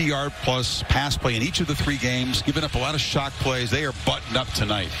 150-yard plus pass play in each of the 3 games, given up a lot of shock plays. They are buttoned up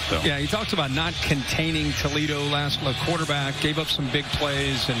tonight, though. Yeah, he talks about not containing Toledo last quarterback, gave up some big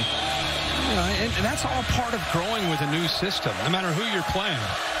plays, and that's all part of growing with a new system. No matter who you're playing,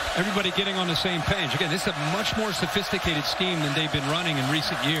 everybody getting on the same page. Again, this is a much more sophisticated scheme than they've been running in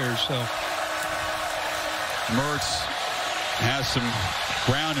recent years. So Mertz has some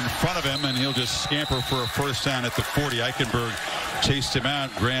ground in front of him, and he'll just scamper for a first down at the 40. Eichenberg chased him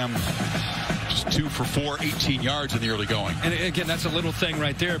out. Graham just 2 for 4, 18 yards in the early going. And again, that's a little thing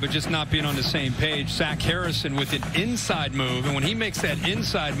right there, but just not being on the same page. Zach Harrison with an inside move, and when he makes that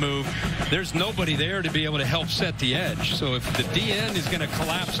inside move, there's nobody there to be able to help set the edge. So if the DN is going to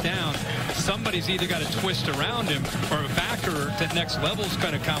collapse down, somebody's either got to twist around him, or a backer at that next level is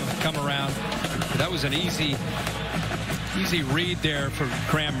going to come around. That was an easy read there for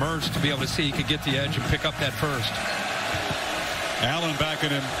Graham Mertz to be able to see he could get the edge and pick up that first. Allen back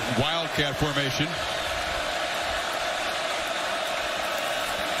in wildcat formation.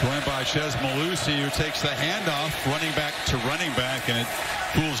 Joined by Chez Malusi, who takes the handoff, running back to running back, and it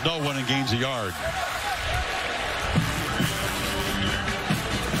fools no one and gains a yard.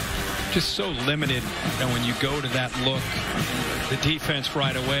 just so limited. And when you go to that look, the defense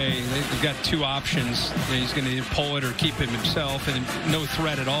right away, they've got two options. He's going to either pull it or keep it himself, and no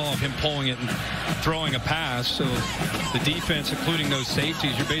threat at all of him pulling it and throwing a pass. So the defense, including those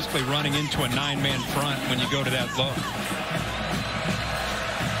safeties, you're basically running into a 9-man front when you go to that look.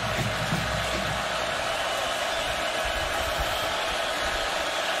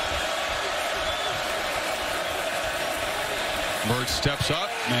 Mertz steps up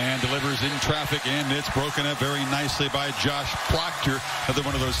and delivers in traffic, and it's broken up very nicely by Josh Proctor, another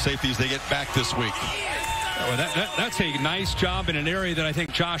one of those safeties they get back this week. Well, that's a nice job in an area that I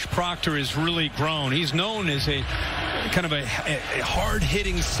think Josh Proctor has really grown. He's known as a kind of a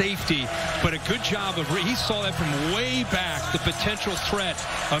hard-hitting safety, but a good job of he saw that from way back, the potential threat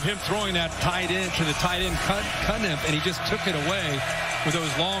of him throwing that tight end to the tight end Cunningham, and he just took it away with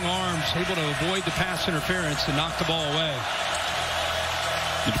those long arms, able to avoid the pass interference and knock the ball away.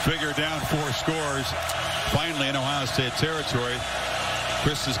 And figure down 4 scores. Finally in Ohio State territory.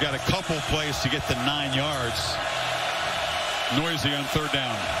 Chris has got a couple plays to get the 9 yards. Noisy on 3rd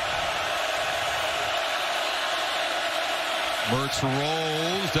down. Mertz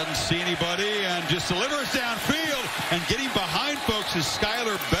rolls, doesn't see anybody, and just delivers downfield. And getting behind folks is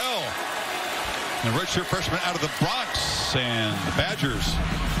Skylar Bell. The redshirt freshman out of the Bronx, and the Badgers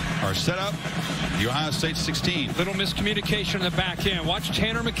are set up. The Ohio State 16. Little miscommunication in the back end. Watch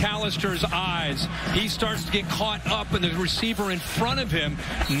Tanner McAllister's eyes. He starts to get caught up, and the receiver in front of him.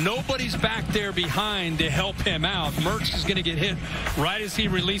 Nobody's back there behind to help him out. Mertz is going to get hit right as he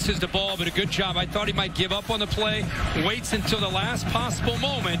releases the ball, but a good job. I thought he might give up on the play. Waits until the last possible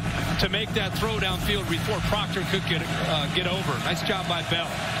moment to make that throw downfield before Proctor could get over. Nice job by Bell.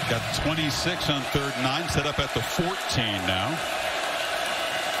 Got 26 on 3rd and 9. Set up at the 14 now.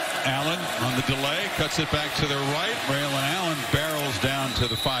 Allen on the delay, cuts it back to the right. Braylon Allen barrels down to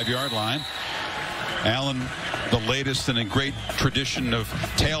the 5-yard line. Allen, the latest in a great tradition of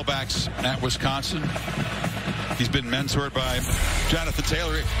tailbacks at Wisconsin. He's been mentored by Jonathan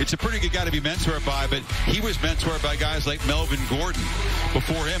Taylor. It's a pretty good guy to be mentored by, but he was mentored by guys like Melvin Gordon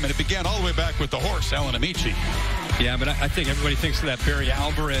before him, and it began all the way back with the horse, Alan Amici. Yeah, but I think everybody thinks of that Barry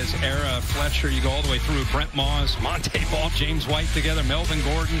Alvarez era. Fletcher, you go all the way through Brent Moss, Monte Ball, James White together, Melvin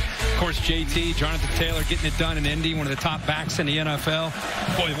Gordon, of course JT, Jonathan Taylor getting it done in Indy, one of the top backs in the NFL.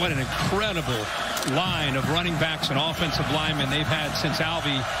 Boy, what an incredible line of running backs and offensive linemen they've had since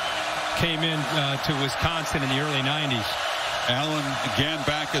Alvy came in to Wisconsin in the early 90s. Allen again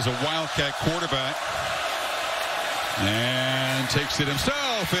back as a Wildcat quarterback. And takes it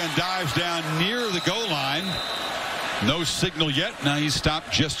himself and dives down near the goal line. No signal yet. Now he's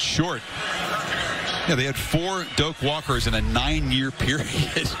stopped just short. Yeah, they had 4 Doak Walkers in a 9-year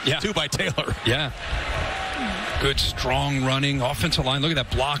period. Yeah. 2 by Taylor. Yeah. Good, strong running offensive line. Look at that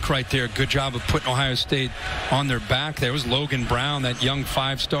block right there. Good job of putting Ohio State on their back. There was Logan Brown, that young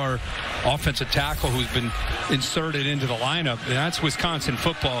 5-star offensive tackle who's been inserted into the lineup. And that's Wisconsin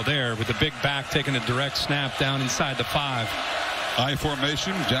football there, with the big back taking the direct snap down inside the 5. I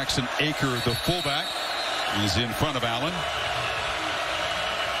formation. Jackson Aker, the fullback, is in front of Allen.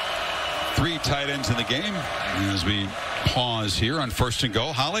 3 tight ends in the game as we pause here on 1st and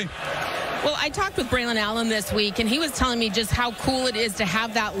goal. Holly? Well, I talked with Braylon Allen this week, and he was telling me just how cool it is to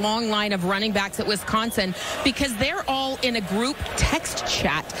have that long line of running backs at Wisconsin, because they're all in a group text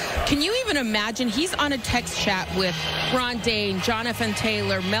chat. Can you even imagine? He's on a text chat with Ron Dane, Jonathan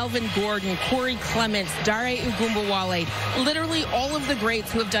Taylor, Melvin Gordon, Corey Clements, Dare Ugumbawale, literally all of the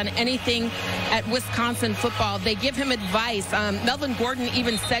greats who have done anything at Wisconsin football. They give him advice. Melvin Gordon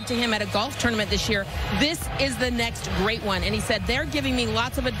even said to him at a golf tournament this year, "This is the next great one." And he said, "They're giving me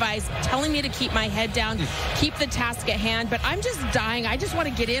lots of advice, telling me to keep my head down, keep the task at hand, but I'm just dying. I just want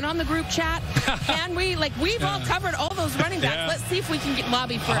to get in on the group chat." Can we? Like, we've all covered all those running backs. Yeah. Let's see if we can get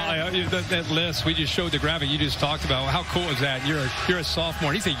lobby for that list. We just showed the graphic you just talked about. How cool is that? You're a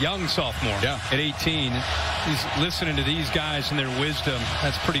sophomore. He's a young sophomore. Yeah. At 18. He's listening to these guys and their wisdom.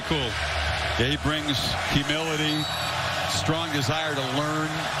 That's pretty cool. Yeah, he brings humility, strong desire to learn,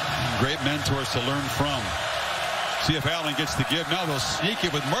 great mentors to learn from. See if Allen gets the give. Now they'll sneak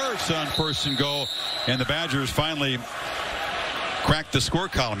it with Mertz on 1st and goal. And the Badgers finally crack the score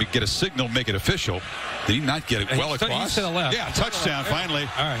column. You get a signal, make it official. Did he not get it well across? He's to the left. Yeah, touchdown finally.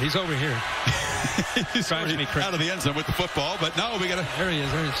 All right, he's over here. He's out of the end zone with the football. But no, we got to. There he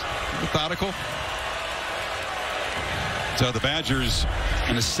is. Methodical. So the Badgers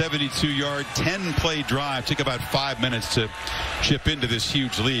in a 72-yard, 10-play drive took about 5 minutes to chip into this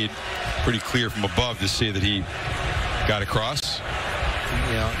huge lead. Pretty clear from above to see that he got across.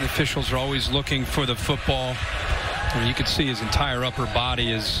 Yeah, the officials are always looking for the football I mean, you could see his entire upper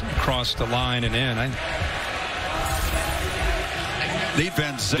body is across the line and in.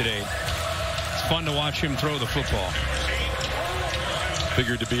 Today. It's fun to watch him throw the football.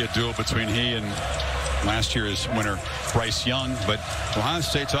 Figured to be a duel between he and last year's winner Bryce Young, but Ohio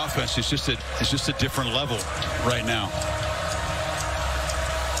State's offense is just a different level right now.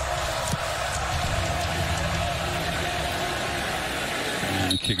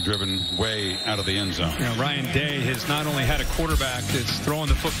 And kick driven way out of the end zone. You know, Ryan Day has not only had a quarterback that's throwing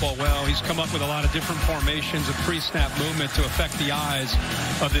the football well, he's come up with a lot of different formations of pre-snap movement to affect the eyes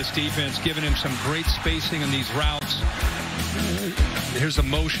of this defense, giving him some great spacing on these routes. Here's a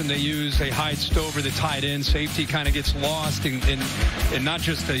motion they use. They hide Stover, the tight end. Safety kind of gets lost in not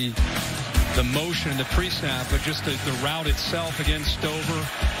just the motion and the pre-snap, but just the route itself against Stover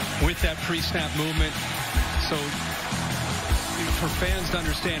with that pre-snap movement. So for fans to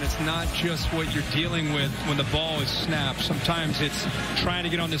understand, it's not just what you're dealing with when the ball is snapped. Sometimes it's trying to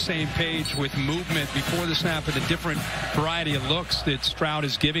get on the same page with movement before the snap and the different variety of looks that Stroud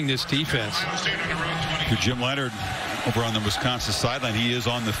is giving this defense. To Jim Leonard over on the Wisconsin sideline, he is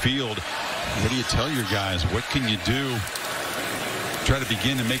on the field. What do you tell your guys? What can you do? Try to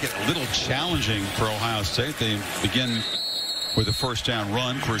begin to make it a little challenging for Ohio State. They begin with a first down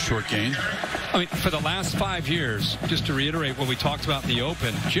run for a short gain. I mean, for the last 5 years, just to reiterate what we talked about in the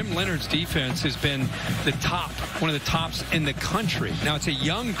open, Jim Leonard's defense has been the top, one of the tops in the country. Now, it's a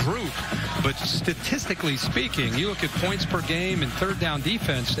young group, but statistically speaking, you look at points per game and third down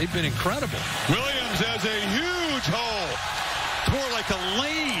defense, they've been incredible. Williams has a huge hole. Tore like a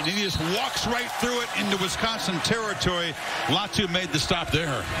lane, and he just walks right through it into Wisconsin territory. Latu made the stop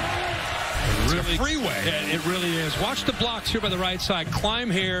there. It's really, a freeway. Yeah, it really is. Watch the blocks here by the right side.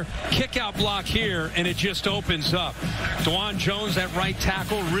 Climb here, kick out block here, and it just opens up. Dwan Jones, that right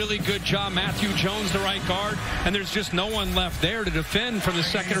tackle, really good job. Matthew Jones, the right guard, and there's just no one left there to defend from the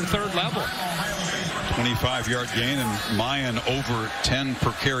second or third level. 25-yard gain, and Mayan over 10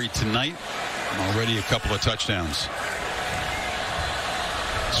 per carry tonight. Already a couple of touchdowns.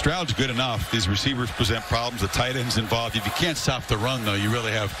 Stroud's good enough. These receivers present problems. The tight end's involved. If you can't stop the run, though, you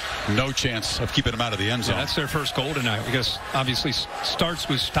really have no chance of keeping them out of the end zone. Yeah, that's their first goal tonight, because obviously starts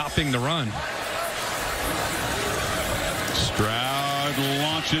with stopping the run. Stroud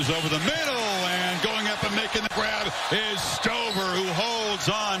launches over the middle, and going up and making the grab is Stover, who holds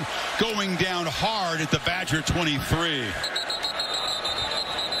on, going down hard at the Badger 23.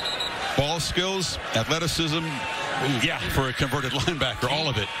 Ball skills, athleticism. Yeah, for a converted linebacker, all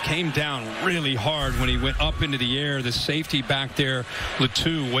of it. Came down really hard when he went up into the air. The safety back there,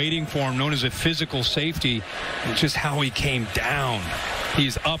 Latu, waiting for him, known as a physical safety. Just how he came down.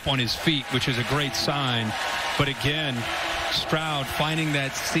 He's up on his feet, which is a great sign. But again, Stroud finding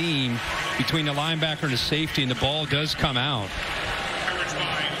that seam between the linebacker and the safety, and the ball does come out.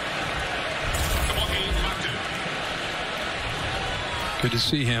 Good to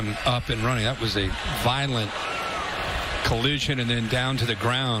see him up and running. That was a violent collision and then down to the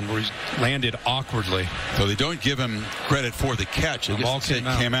ground where he landed awkwardly. So they don't give him credit for the catch. The ball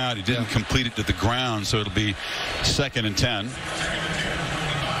came out. He didn't complete it to the ground, so it'll be 2nd and 10.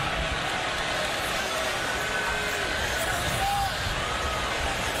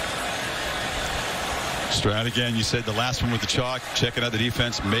 Stroud again, you said the last one with the chalk, checking out the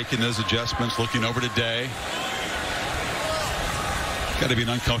defense, making those adjustments, looking over today. Got to be an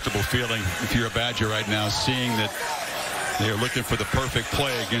uncomfortable feeling if you're a Badger right now, seeing that they are looking for the perfect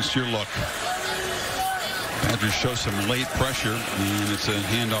play against your look. Badgers show some late pressure, and it's a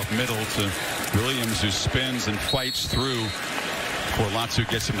handoff middle to Williams, who spins and fights through before Latu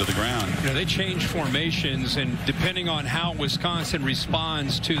gets him to the ground. You know, they change formations, and depending on how Wisconsin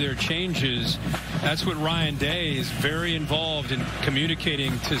responds to their changes, that's what Ryan Day is very involved in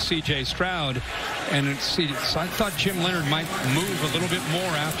communicating to C.J. Stroud. And so I thought Jim Leonard might move a little bit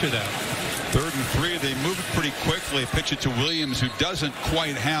more after that. 3rd and 3, they move it pretty quickly. Pitch it to Williams, who doesn't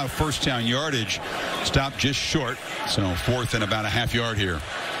quite have first down yardage. Stopped just short, so 4th and about a half yard here.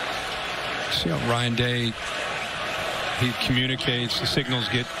 See how Ryan Day, he communicates, the signals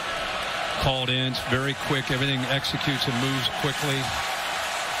get called in. It's very quick. Everything executes and moves quickly.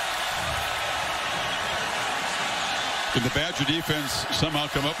 Can the Badger defense somehow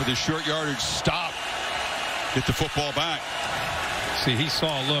come up with a short yardage stop? Get the football back. See, he saw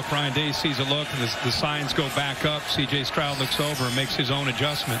a look. Ryan Day sees a look, and the signs go back up. C.J. Stroud looks over and makes his own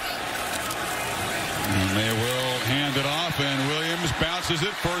adjustment. And they will hand it off, and Williams bounces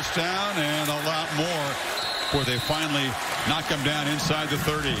it, first down, and a lot more before they finally knock him down inside the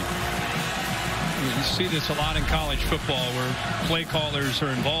 30. You see this a lot in college football where play callers are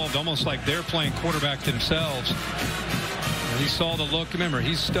involved almost like they're playing quarterback themselves. And he saw the look. Remember,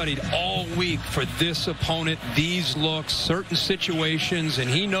 he's studied all week for this opponent, these looks, certain situations, and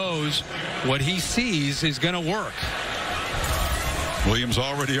he knows what he sees is going to work. Williams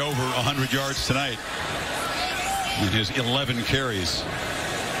already over 100 yards tonight in his 11 carries.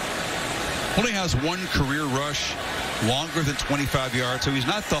 Only has one career rush longer than 25 yards, so he's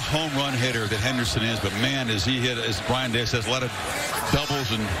not the home run hitter that Henderson is, but man, as he hit, as Brian Day says, a lot of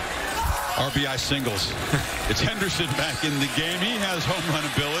doubles and RBI singles. It's Henderson back in the game. He has home run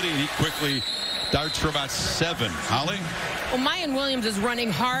ability, and he quickly darts for about 7. Holly? Well, Mayan Williams is running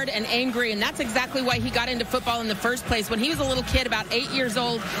hard and angry, and that's exactly why he got into football in the first place. When he was a little kid, about 8 years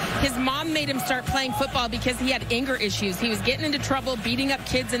old, his mom made him start playing football because he had anger issues. He was getting into trouble, beating up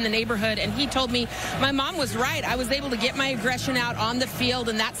kids in the neighborhood, and he told me, my mom was right. I was able to get my aggression out on the field,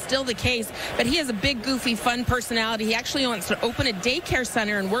 and that's still the case. But he has a big, goofy, fun personality. He actually wants to open a daycare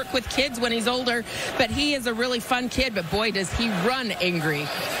center and work with kids when he's older, but he is a really fun kid, but boy, does he run angry.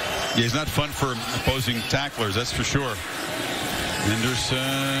 Yeah, he's not fun for opposing tacklers, that's for sure.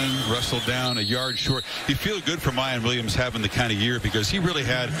 Henderson wrestled down a yard short. You feel good for Mayan Williams having the kind of year because he really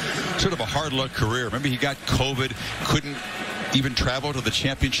had sort of a hard luck career. Remember, he got COVID, couldn't even travel to the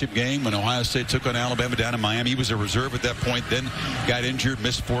championship game when Ohio State took on Alabama down in Miami. He was a reserve at that point, then got injured,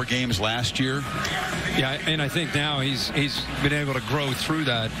 missed 4 games last year. Yeah, and I think now he's been able to grow through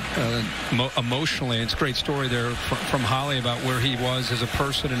that emotionally. It's a great story there from Holly about where he was as a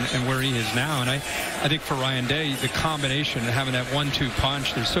person and where he is now. And I think for Ryan Day, the combination of having that 1-2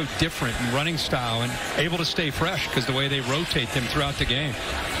 punch, they're so different in running style and able to stay fresh because the way they rotate them throughout the game.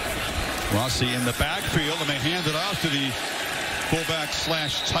 Rossi in the backfield, and they hand it off to the fullback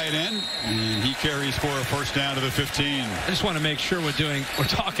 / tight end, and he carries for a first down to the 15. I just want to make sure we're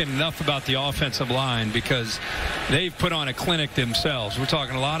talking enough about the offensive line because they've put on a clinic themselves. We're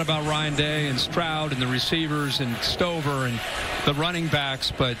talking a lot about Ryan Day and Stroud and the receivers and Stover and the running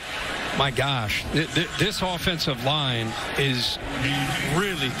backs, but my gosh, this offensive line is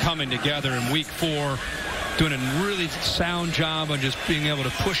really coming together in week 4. Doing a really sound job on just being able to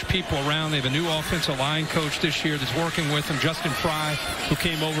push people around. They have a new offensive line coach this year that's working with them, Justin Fry, who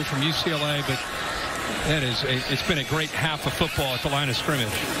came over from UCLA. But it's been a great half of football at the line of scrimmage.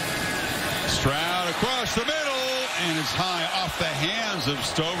 Stroud across the middle, and it's high off the hands of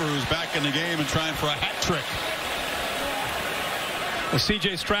Stover, who's back in the game and trying for a hat trick. Well,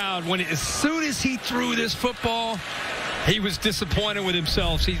 C.J. Stroud, as soon as he threw this football, he was disappointed with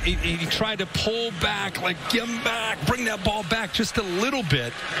himself. He tried to pull back, like give him back, bring that ball back just a little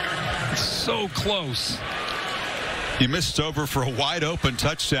bit. It's so close. He missed over for a wide open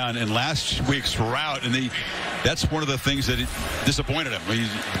touchdown in last week's route, and that's one of the things that disappointed him.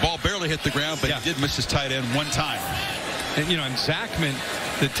 The ball barely hit the ground, but he did miss his tight end one time. And and Zachman,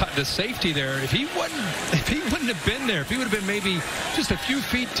 the safety there, if he wouldn't have been there, if he would have been maybe just a few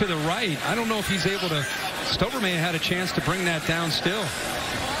feet to the right, I don't know if he's able to. Stover may have had a chance to bring that down still.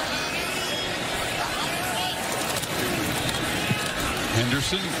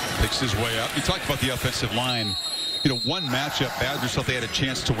 Henderson picks his way up. You talked about the offensive line. One matchup Badgers thought they had a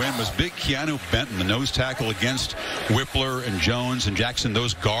chance to win was big Keanu Benton, the nose tackle against Whippler and Jones and Jackson,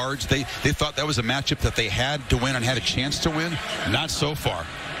 those guards. They thought that was a matchup that they had to win and had a chance to win. Not so far.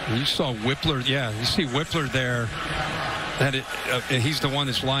 You saw Whippler, you see Whippler there. He's the one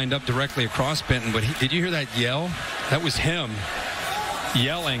that's lined up directly across Benton. But did you hear that yell? That was him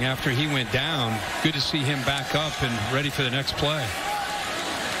yelling after he went down. Good to see him back up and ready for the next play.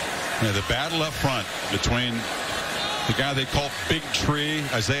 Yeah, the battle up front between the guy they call Big Tree,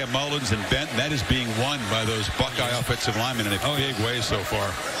 Isaiah Mullins, and Benton, that is being won by those Buckeye offensive linemen in a big way so far.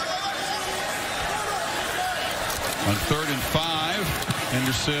 On 3rd and 5,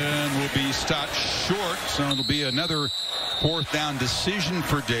 Henderson will be stopped short, so it'll be another 4th down decision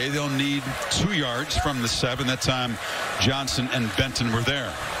for Day. They'll need 2 yards from the 7. That time Johnson and Benton were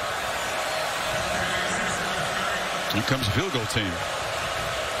there. Here comes the field goal team.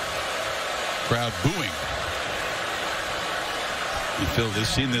 Crowd booing. They've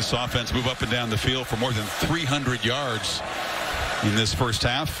seen this offense move up and down the field for more than 300 yards in this first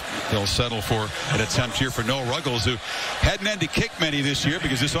half. They'll settle for an attempt here for Noah Ruggles, who hadn't had to kick many this year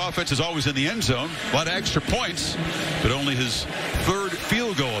because this offense is always in the end zone. A lot of extra points, but only his 3rd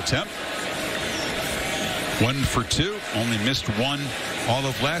field goal attempt. 1 for 2. Only missed 1 all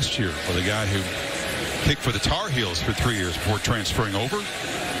of last year for the guy who kicked for the Tar Heels for 3 years before transferring over.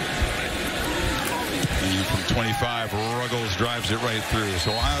 And from 25, Ruggles drives it right through.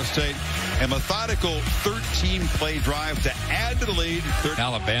 So Ohio State, a methodical 13-play drive to add to the lead.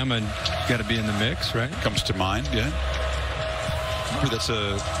 Alabama got to be in the mix, right? Comes to mind, yeah. Remember, it's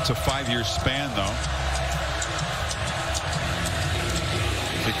a 5-year span, though.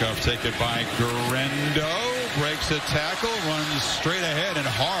 Kickoff taken by Garendo. Breaks a tackle, runs straight ahead and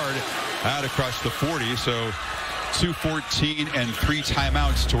hard out across the 40. So 2:14 and 3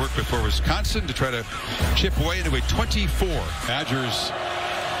 timeouts to work before Wisconsin to try to chip away into a 24. Badgers,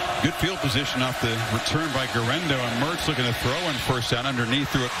 good field position off the return by Garendo, and Mertz looking to throw on first down underneath,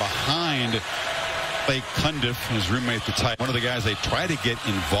 threw it behind Clay Cundiff, his roommate, the tight. One of the guys they try to get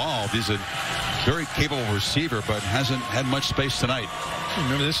involved. He's a very capable receiver, but hasn't had much space tonight.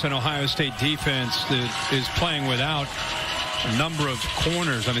 Remember, this is an Ohio State defense that is playing without a number of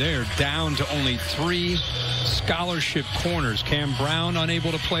corners. I mean, they are down to only 3 scholarship corners. Cam Brown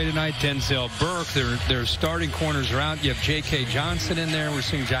unable to play tonight. Denzel Burke, their starting corners are out. You have J.K. Johnson in there. We're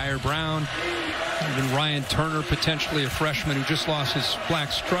seeing Jair Brown. Even Ryan Turner, potentially a freshman who just lost his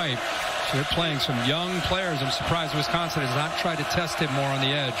black stripe. So they're playing some young players. I'm surprised Wisconsin has not tried to test him more on the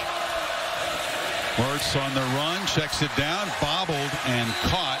edge. Mertz on the run, checks it down, bobbled and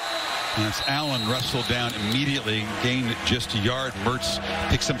caught. And it's Allen wrestled down immediately, gained just a yard. Mertz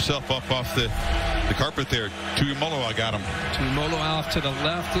picks himself up off the carpet there. Tuimoloau got him. Tuimoloau off to the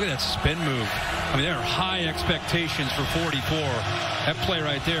left. Look at that spin move. I mean, there are high expectations for 44. That play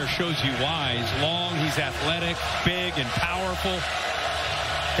right there shows you why. He's long, he's athletic, big, and powerful.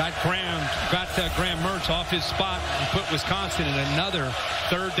 Got Graham Mertz off his spot and put Wisconsin in another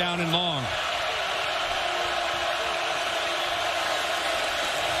 3rd down and long.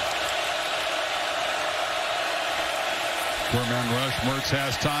 Four-man rush. Mertz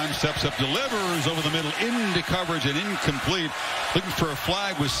has time, steps up, delivers over the middle into coverage and incomplete. Looking for a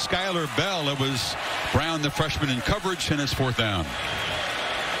flag with Skylar Bell. It was Brown, the freshman, in coverage, and it's 4th down.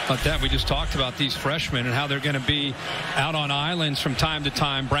 About that, we just talked about these freshmen and how they're going to be out on islands from time to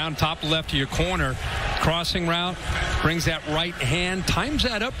time. Brown, top left of your corner, crossing route, brings that right hand, times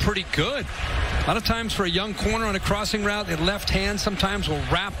that up pretty good. A lot of times for a young corner on a crossing route, the left hand sometimes will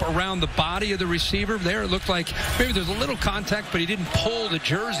wrap around the body of the receiver. There, it looked like maybe there's a little contact, but he didn't pull the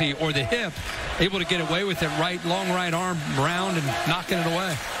jersey or the hip. Able to get away with it, long right arm round and knocking it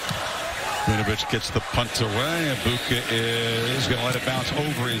away. Winovich gets the punt away. Ibuka is going to let it bounce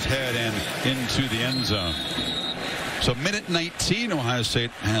over his head and into the end zone. So minute 19, Ohio State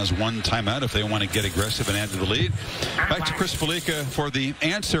has 1 timeout if they want to get aggressive and add to the lead. Back to Chris Felica for the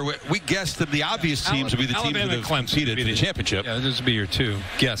answer. We guessed that the obvious teams would be the teams that have competed for the championship. Yeah, this would be your 2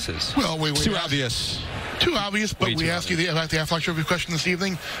 guesses. Well, too obvious. Too obvious, but we asked you about the athletic trivia question this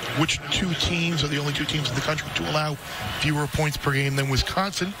evening. Which 2 teams are the only 2 teams in the country to allow fewer points per game than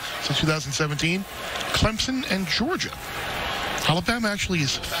Wisconsin since 2017? Clemson and Georgia. Alabama actually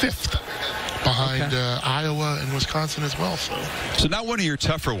is 5th behind Iowa and Wisconsin as well. So not one of your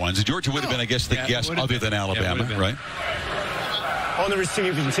tougher ones. Georgia would have been, I guess, the guess other than Alabama, right? On the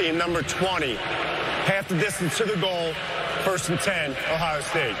receiving team, number 20. Half the distance to the goal. 1st and 10, Ohio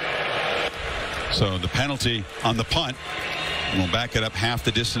State. So the penalty on the punt. We'll back it up half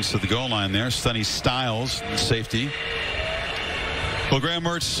the distance to the goal line there. Sonny Styles, safety. Well, Graham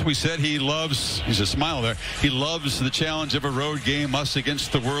Mertz, we said he's a smile there. He loves the challenge of a road game, us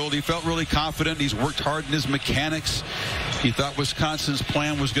against the world. He felt really confident. He's worked hard in his mechanics. He thought Wisconsin's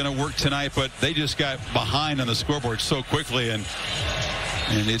plan was going to work tonight, but they just got behind on the scoreboard so quickly, and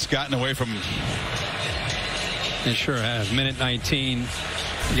it's gotten away from him. It sure has. Minute 19.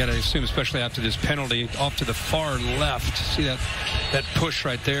 You got to assume, especially after this penalty, off to the far left. See that push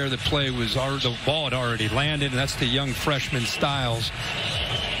right there? The play was the ball had already landed, and that's the young freshman Styles.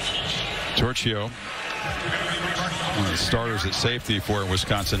 Torchio, one of the starters at safety for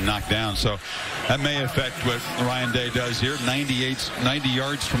Wisconsin, knocked down. So that may affect what Ryan Day does here. 90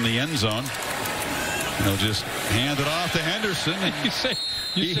 yards from the end zone. He'll just hand it off to Henderson. You say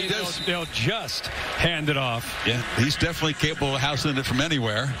they'll just hand it off. Yeah, he's definitely capable of housing it from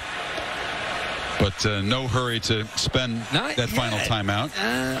anywhere. But no hurry to spend that final timeout.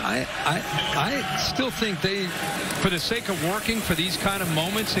 I still think for the sake of working for these kind of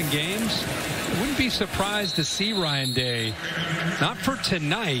moments in games, I wouldn't be surprised to see Ryan Day, not for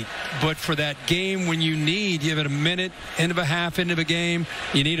tonight, but for that game when you have it a minute, end of a half, end of a game,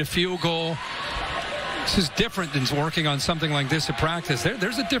 you need a field goal. This is different than working on something like this at practice.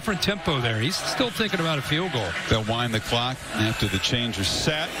 There's a different tempo there. He's still thinking about a field goal. They'll wind the clock after the change is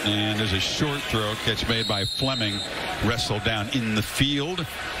set, and there's a short throw catch made by Fleming, wrestled down in the field.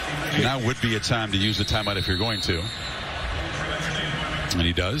 Now would be a time to use the timeout if you're going to. And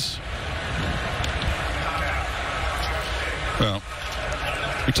he does. Well,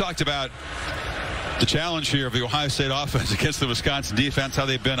 we talked about the challenge here of the Ohio State offense against the Wisconsin defense, how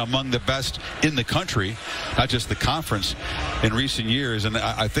they've been among the best in the country, not just the conference, in recent years. And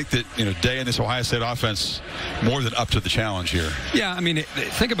I think that, Day and this Ohio State offense more than up to the challenge here. Yeah, I mean,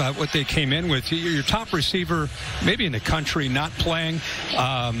 think about what they came in with. Your top receiver, maybe in the country, not playing.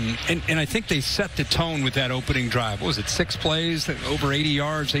 And I think they set the tone with that opening drive. What was it, 6 plays, over 80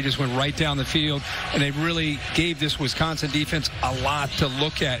 yards? They just went right down the field, and they really gave this Wisconsin defense a lot to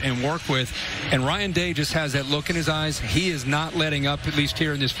look at and work with. And Ryan Day just has that look in his eyes. He is not letting up, at least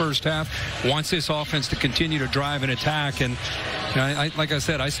here in this first half. Wants this offense to continue to drive and attack. And like I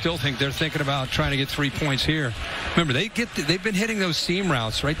said, I still think they're thinking about trying to get 3 points here. Remember, they've been hitting those seam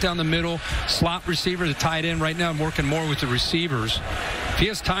routes right down the middle. Slot receiver, the tight end right now. I'm working more with the receivers. If he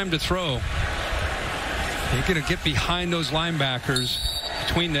has time to throw, they're going to get behind those linebackers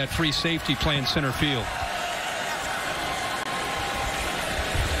between that free safety playing center field.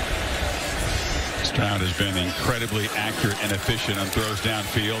 Stroud has been incredibly accurate and efficient on throws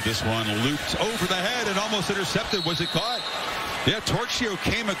downfield. This one looped over the head and almost intercepted. Was it caught? Yeah, Torchio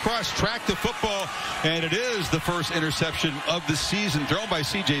came across, tracked the football, and it is the first interception of the season thrown by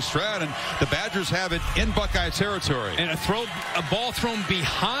C.J. Stroud, and the Badgers have it in Buckeye territory. And a ball thrown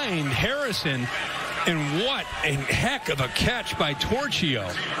behind Harrison. And what a heck of a catch by Torchio.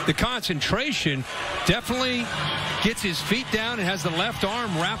 The concentration, definitely gets his feet down and has the left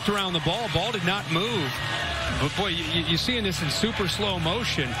arm wrapped around the ball. Ball did not move. But, boy, you're seeing this in super slow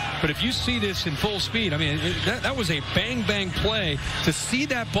motion. But if you see this in full speed, I mean, that was a bang-bang play. To see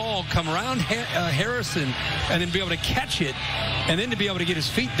that ball come around Harrison and then be able to catch it and then to be able to get his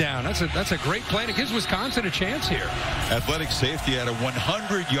feet down, that's a great play. And it gives Wisconsin a chance here. Athletic safety had a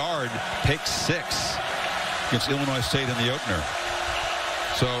 100-yard pick 6 against Illinois State in the opener.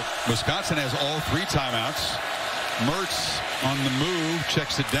 So Wisconsin has all 3 timeouts. Mertz on the move,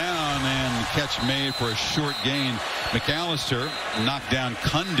 checks it down, and catch made for a short gain. McAllister knocked down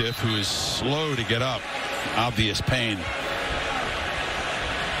Cundiff, who is slow to get up. Obvious pain.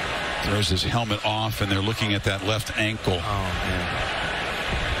 Throws his helmet off, and they're looking at that left ankle. Oh, man.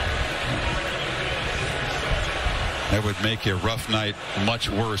 That would make a rough night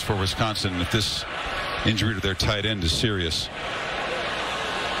much worse for Wisconsin if this injury to their tight end is serious.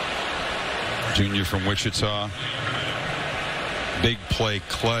 Junior from Wichita. Big play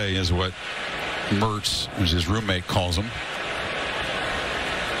Clay is what Mertz, as his roommate, calls him.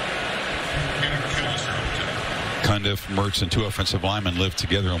 Cundiff, Mertz, and 2 offensive linemen live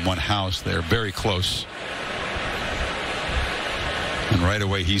together in one house. They're very close. And right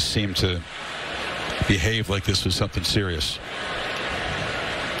away he seemed to behave like this was something serious.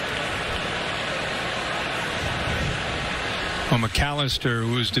 Well, McAllister,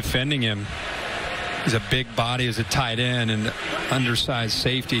 who was defending him, he's a big body as a tight end and undersized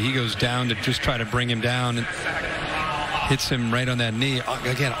safety. He goes down to just try to bring him down and hits him right on that knee.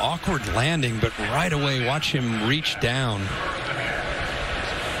 Again, awkward landing, but right away watch him reach down.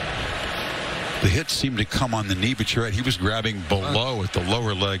 The hit seemed to come on the knee, but you're right, he was grabbing below at the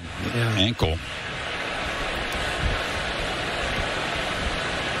lower leg ankle.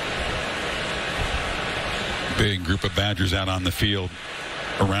 Big group of Badgers out on the field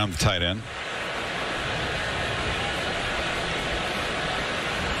around the tight end.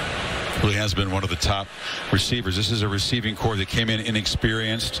 Really has been one of the top receivers. This is a receiving core that came in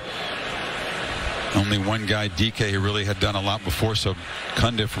inexperienced. Only one guy, DK, who really had done a lot before, so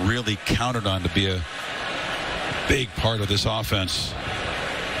Cundiff really counted on to be a big part of this offense.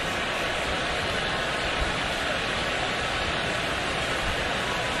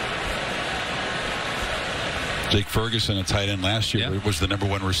 Jake Ferguson, a tight end last year, was the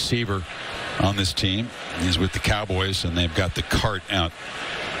 #1 receiver on this team. He's with the Cowboys, and they've got the cart out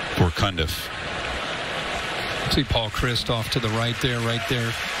for Cundiff. See Paul Christ off to the right there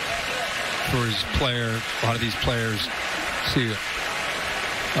for his player. A lot of these players see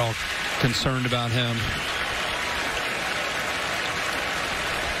all concerned about him.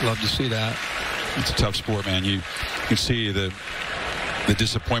 Love to see that. It's a tough sport, man. You can see the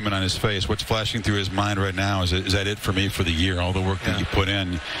disappointment on his face. What's flashing through his mind right now is that it for me for the year? All the work that you put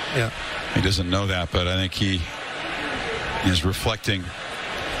in. Yeah. He doesn't know that, but I think he is reflecting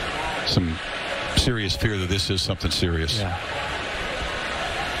some serious fear that this is something serious. Yeah.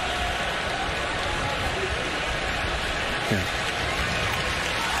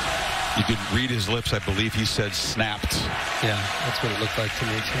 You could read his lips. I believe he said snapped. Yeah, that's what it looked like to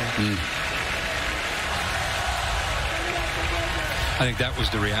me too. I think that was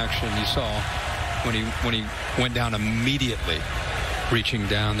the reaction you saw when he went down immediately, reaching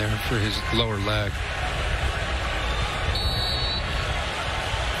down there for his lower leg.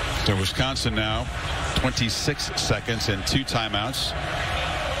 So Wisconsin now 26 seconds and 2 timeouts.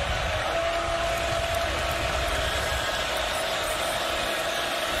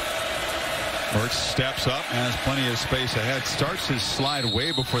 Mertz steps up, has plenty of space ahead, starts his slide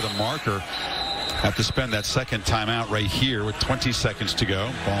way before the marker. Have to spend that second timeout right here with 20 seconds to go.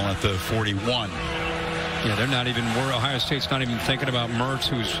 Ball at the 41. Yeah, they're not even, Ohio State's not even thinking about Mertz,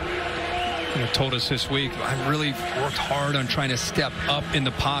 who's told us this week, I really worked hard on trying to step up in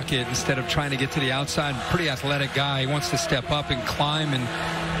the pocket instead of trying to get to the outside. Pretty athletic guy. He wants to step up and climb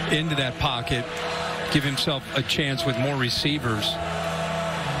into that pocket, give himself a chance with more receivers.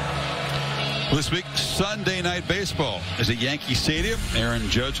 Well, this week, Sunday Night Baseball is at Yankee Stadium. Aaron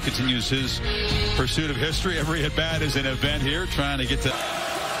Judge continues his pursuit of history. Every at-bat is an event here, trying to get to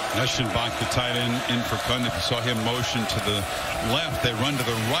Eschenbach, the tight end, in for Cundiff. You saw him motion to the left. They run to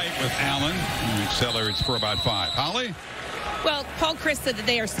the right with Allen, who accelerates for about 5. Holly? Well, Paul Chris said that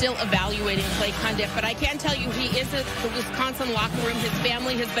they are still evaluating Clay Cundiff, but I can tell you he is at the Wisconsin locker room. His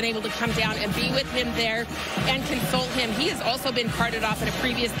family has been able to come down and be with him there and consult him. He has also been carted off in a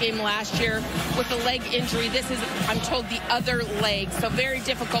previous game last year with a leg injury. This is, I'm told, the other leg. So very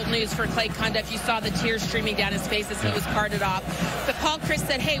difficult news for Clay Cundiff. You saw the tears streaming down his face as he was carted off. But Paul Chris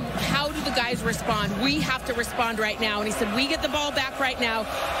said, hey, how do the guys respond? We have to respond right now. And he said, we get the ball back right now.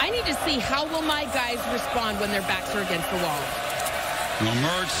 I need to see how will my guys respond when their backs are against the wall. Well,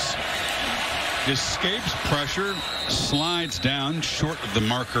 Mertz escapes pressure, slides down short of the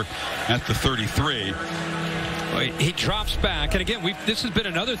marker at the 33. He drops back, and again, this has been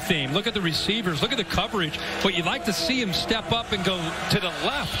another theme. Look at the receivers, look at the coverage, but you'd like to see him step up and go to the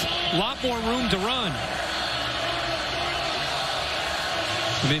left. A lot more room to run.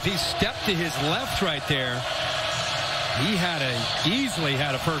 I mean, if he stepped to his left right there, he easily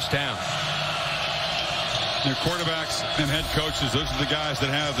had a first down. Their quarterbacks and head coaches, those are the guys that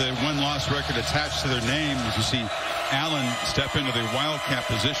have the win-loss record attached to their name. As you see Allen step into the Wildcat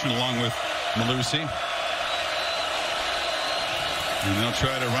position along with Malusi. And they'll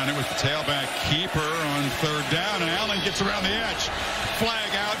try to run it with the tailback keeper on 3rd down. And Allen gets around the edge.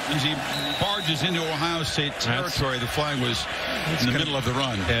 Flag out as he barges into Ohio State territory. The flag was in the middle of the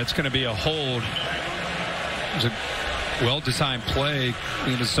run. Yeah, it's going to be a hold. It was a well-designed play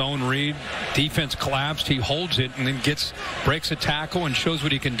in the zone read. Defense collapsed. He holds it and then breaks a tackle and shows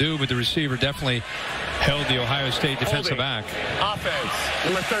what he can do. But the receiver definitely held the Ohio State defensive back. Offense,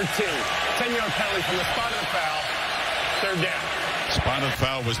 number 13. 10-yard penalty from the spot of the foul. 3rd down. Spot of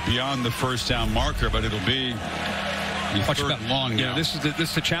foul was beyond the first down marker, but it'll be third and long now. This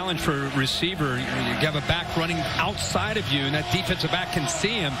is the challenge for a receiver. You have a back running outside of you, and that defensive back can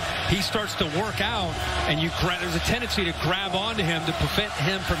see him. He starts to work out, and there's a tendency to grab onto him to prevent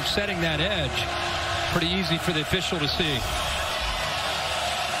him from setting that edge. Pretty easy for the official to see.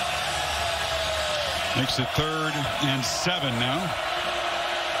 Makes it 3rd and 7 now.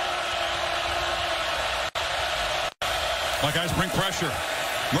 Buckeyes bring pressure.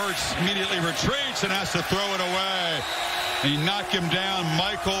 Mertz immediately retreats and has to throw it away. And he knocked him down.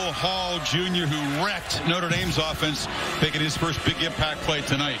 Michael Hall Jr., who wrecked Notre Dame's offense, making his first big impact play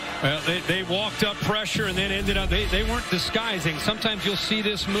tonight. Well, they walked up pressure and then ended up, they weren't disguising. Sometimes you'll see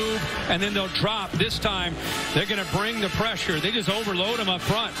this move and then they'll drop. This time, they're going to bring the pressure. They just overload them up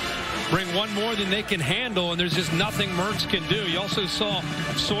front. Bring one more than they can handle, and there's just nothing Mertz can do. You also saw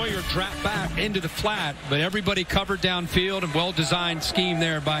Sawyer drop back into the flat, but everybody covered downfield, and well-designed scheme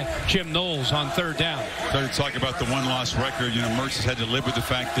there by Jim Knowles on 3rd down. Started talking about the one-loss record. You know, Mertz has had to live with the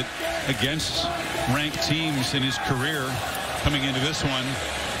fact that against ranked teams in his career, coming into this one,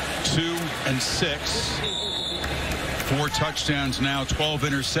 2-6. 4 touchdowns now, 12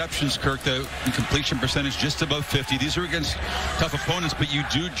 interceptions, Kirk. The completion percentage just above 50. These are against tough opponents, but you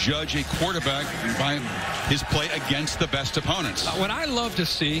do judge a quarterback by his play against the best opponents. What I love to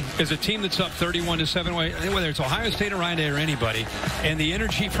see is a team that's up 31-7, whether it's Ohio State or Ryan Day or anybody, and the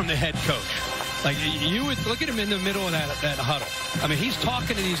energy from the head coach. Like, you would look at him in the middle of that huddle. I mean, he's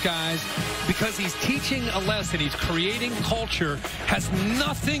talking to these guys because he's teaching a lesson. He's creating culture. Has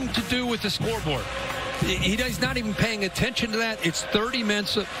nothing to do with the scoreboard. He's not even paying attention to that. It's 30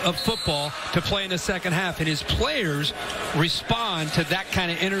 minutes of football to play in the second half, and his players respond to that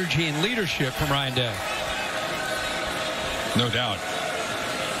kind of energy and leadership from Ryan Day. No doubt.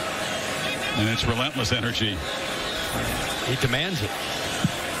 And it's relentless energy. He demands it.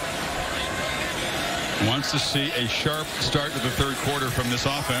 Wants to see a sharp start to the 3rd quarter from this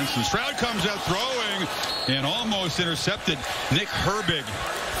offense. And Stroud comes out throwing and almost intercepted. Nick Herbig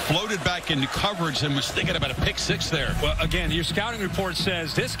floated back into coverage and was thinking about a pick six there. Well, again, your scouting report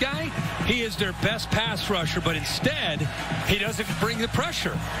says this guy, he is their best pass rusher, but instead, he doesn't bring the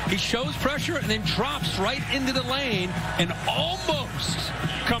pressure. He shows pressure and then drops right into the lane and almost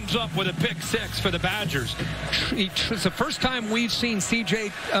comes up with a pick six for the Badgers. It's the first time we've seen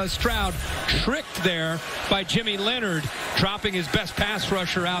C.J. Stroud tricked there by Jimmy Leonard, dropping his best pass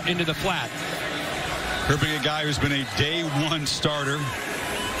rusher out into the flat. Herbing, a guy who's been a day one starter.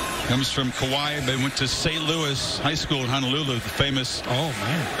 Comes from Kauai, but went to St. Louis High School in Honolulu, the famous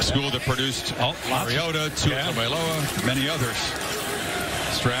school that produced Mariota, Tuipuloa, many others.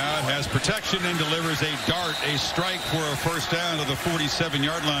 Stroud has protection and delivers a dart, a strike for a first down to the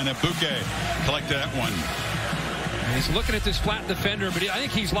 47-yard line at Buckeye. Collect that one. He's looking at this flat defender, but I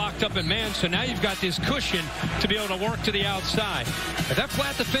think he's locked up in man, so now you've got this cushion to be able to work to the outside. If that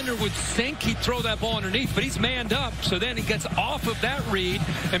flat defender would sink, he'd throw that ball underneath, but he's manned up, so then he gets off of that read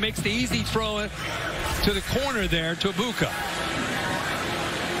and makes the easy throw to the corner there to Ibuka.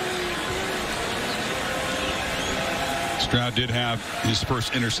 Stroud did have his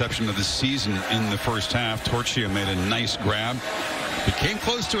first interception of the season in the first half. Torchia made a nice grab. He came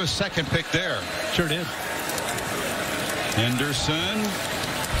close to a second pick there. Sure did. Henderson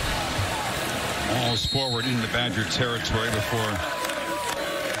falls forward into Badger territory before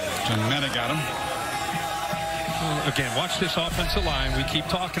John Mena got him. Again, watch this offensive line. We keep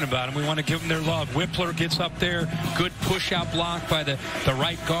talking about them. We want to give them their love. Whippler gets up there. Good push-out block by the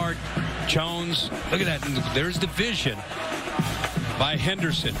right guard. Jones. Look at that. There's the vision by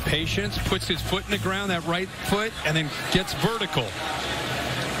Henderson. Patience. Puts his foot in the ground, that right foot, and then gets vertical.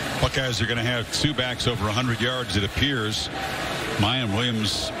 Buckeyes are going to have two backs over 100 yards, it appears. Mayan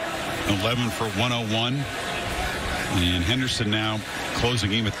Williams, 11 for 101. And Henderson now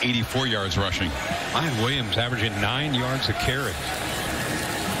closing in with 84 yards rushing. Mayan Williams averaging 9 yards a carry.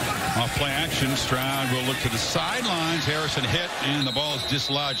 Off play action, Stroud will look to the sidelines. Harrison hit, and the ball is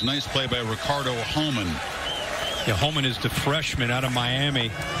dislodged. Nice play by Ricardo Holman. Yeah, Holman is the freshman out of Miami.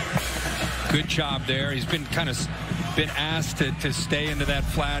 Good job there. He's been kind of asked to stay into that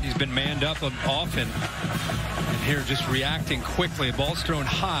flat. He's been manned up often. And here just reacting quickly. The ball's thrown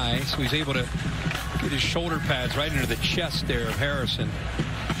high, so he's able to get his shoulder pads right into the chest there of Harrison.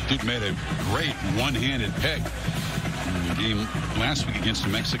 Dude made a great one-handed pick in the game last week against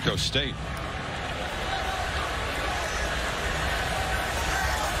New Mexico State.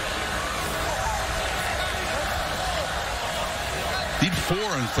 Need 4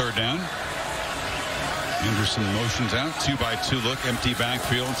 on third down. Anderson motions out, 2-by-2 look, empty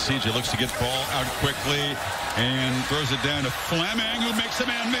backfield. CJ looks to get the ball out quickly and throws it down to Fleming, who makes the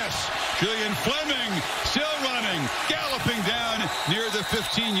man miss. Julian Fleming still running, galloping down near the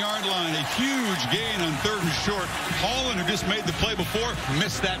 15-yard line. A huge gain on third and short. Holland, who just made the play before,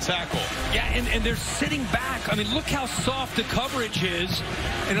 missed that tackle. Yeah, and they're sitting back. I mean, look how soft the coverage is,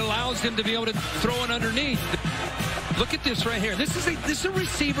 and it allows them to be able to throw it underneath. Look at this right here. This is a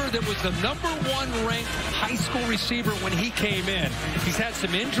receiver that was the #1 ranked high school receiver when he came in. He's had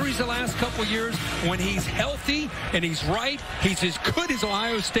some injuries the last couple years. When he's healthy and he's right, he's as good as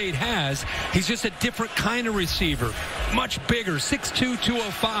Ohio State has. He's just a different kind of receiver. Much bigger, 6'2",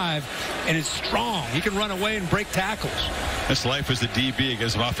 205, and is strong. He can run away and break tackles. This life as the DB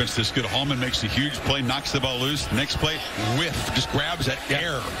against an offense this good. Holman makes a huge play, knocks the ball loose. The next play, whiff, just grabs that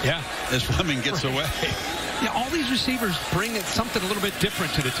air. Yeah. As Fleming gets away. Yeah, all these receivers bring something a little bit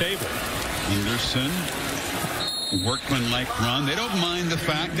different to the table. Anderson, workman-like run. They don't mind the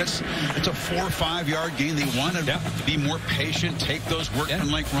fact it's a 4 or 5 yard gain. They want to be more patient, take those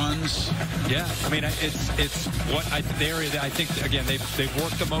workman-like runs. Yeah, I mean, it's what the area that I think, again, they've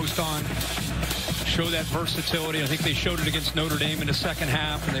worked the most on. Show that versatility. I think they showed it against Notre Dame in the second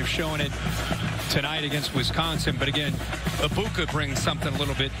half, and they've shown it tonight against Wisconsin. But again, Ibuka brings something a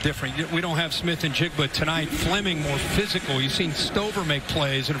little bit different. We don't have Smith and Jigba tonight. Fleming more physical. You've seen Stover make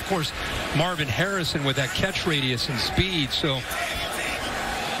plays, and of course Marvin Harrison with that catch radius and speed. So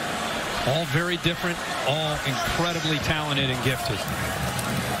all very different, all incredibly talented and gifted.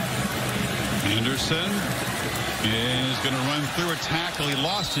 Anderson is going to run through a tackle. He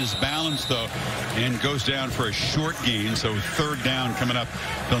lost his balance, though, and goes down for a short gain. So third down coming up.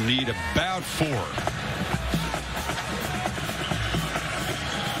 They'll need about 4.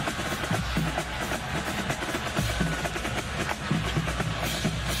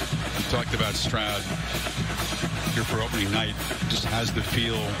 Talked about Stroud here for opening night. Just has the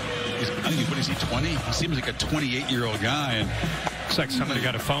feel. What is he, 20? He seems like a 28-year-old guy. And looks like somebody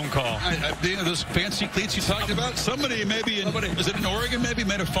got a phone call. Those fancy cleats you talked about? Somebody maybe, is it in Oregon, maybe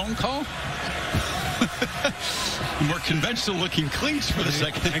made a phone call? More conventional-looking cleats for the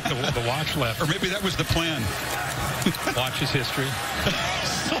second. I think the watch left. Or maybe that was the plan. Watch his history.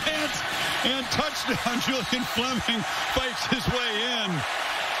 Slant and touchdown. Julian Fleming fights his way in.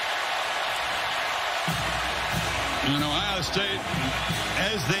 And Ohio State,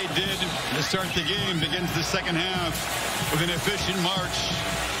 as they did to start the game, begins the second half with an efficient march.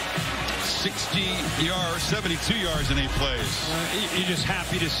 60 yards, 72 yards in 8 plays. You're just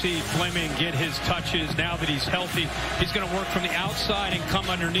happy to see Fleming get his touches now that he's healthy. He's going to work from the outside and come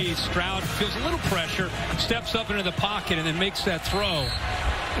underneath. Stroud feels a little pressure, steps up into the pocket, and then makes that throw.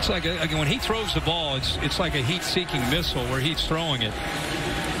 It's like, again, when he throws the ball, it's like a heat-seeking missile where he's throwing it.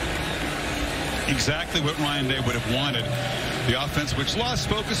 Exactly what Ryan Day would have wanted. The offense, which lost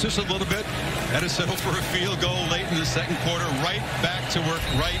focus just a little bit, had to settle for a field goal late in the second quarter. Right back to work,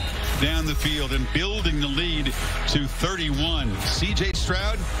 right down the field and building the lead to 31. C.J.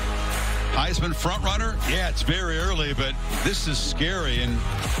 Stroud, Heisman frontrunner. Yeah, it's very early, but this is scary. And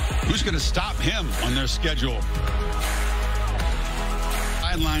who's going to stop him on their schedule?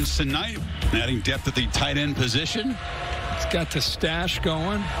 Sidelines tonight, adding depth at the tight end position. It's got the stash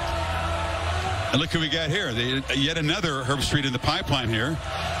going. And look who we got here. Yet another Herb Street in the pipeline here.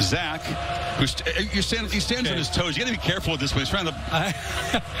 Zach, he stands on his toes. You got to be careful with this one. He's trying to.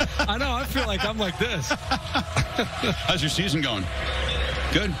 I know. I feel like I'm like this. How's your season going?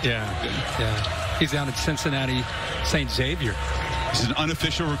 Good? Yeah. Good. Yeah. He's down at Cincinnati St. Xavier. This is an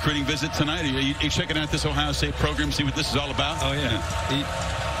unofficial recruiting visit tonight. Are you checking out this Ohio State program, see what this is all about? Oh, yeah.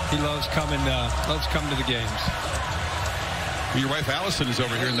 He loves coming to the games. Your wife Allison is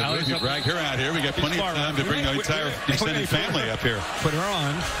over here in the booth. You drag her out here. We got plenty of time to bring the entire extended family up here. Put her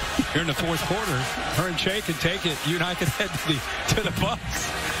on here in the fourth quarter. Her and Shay can take it. You and I can head to the bus.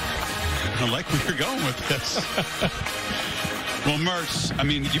 I like where you're going with this. Well, Mertz, I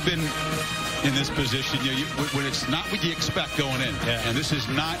mean, you've been in this position when it's not what you expect going in. Yeah. And this is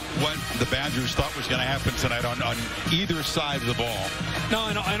not what the Badgers thought was going to happen tonight on either side of the ball. No,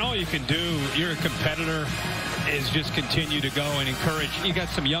 and all you can do, you're a competitor, is just continue to go and encourage. You got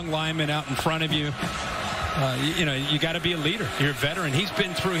some young linemen out in front of you. You got to be a leader. You're a veteran. He's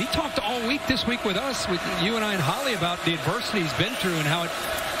been through. He talked all week this week with us, with you and I and Holly, about the adversity he's been through and how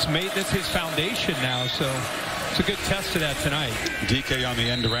it's made that's his foundation now. So it's a good test of that tonight. DK on the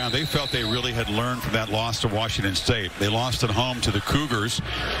end around. They felt they really had learned from that loss to Washington State. They lost at home to the Cougars.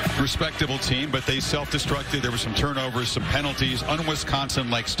 Respectable team, but they self-destructed. There were some turnovers, some penalties,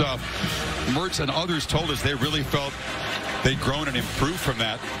 un-Wisconsin-like stuff. Mertz and others told us they really felt they'd grown and improved from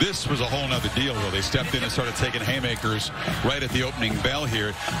that. This was a whole nother deal, though. They stepped in and started taking haymakers right at the opening bell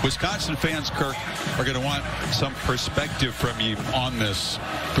here. Wisconsin fans, Kirk, are going to want some perspective from you on this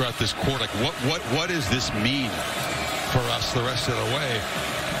throughout this quarter. Like, what does this mean for us the rest of the way,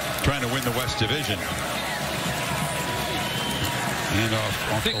 trying to win the West Division? And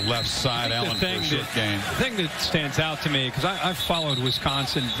off the left side, Allen for a short gain. The thing that stands out to me, because I've followed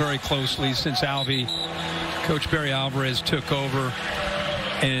Wisconsin very closely since Coach Barry Alvarez took over,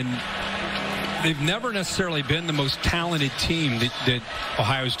 and they've never necessarily been the most talented team that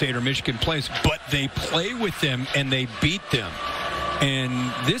Ohio State or Michigan plays, but they play with them and they beat them.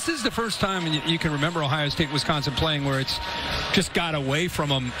 And this is the first time you can remember Ohio State, Wisconsin playing where it's just got away from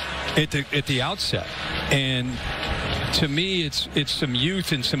them at the outset. And to me, it's some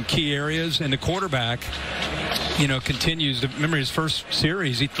youth in some key areas, and the quarterback, continues to remember his first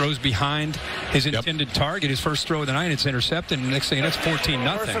series. He throws behind his intended target. His first throw of the night, it's intercepted, and the next thing, that's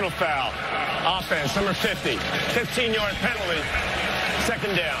 14-0. Personal foul. Offense, number 50. 15-yard penalty.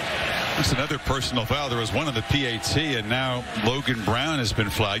 Second down. It's another personal foul. There was one on the PAT, and now Logan Brown has been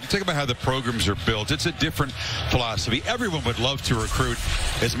flagged. You talk about how the programs are built. It's a different philosophy. Everyone would love to recruit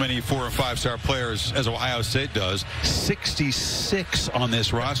as many 4- and 5-star players as Ohio State does. 66 on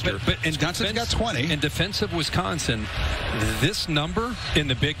this roster. But in Wisconsin's got 20. In defense of Wisconsin, this number in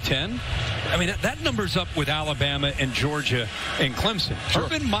the Big Ten, I mean, that number's up with Alabama and Georgia and Clemson. Sure.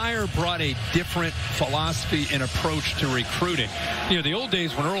 Urban Meyer brought a different philosophy and approach to recruiting. The old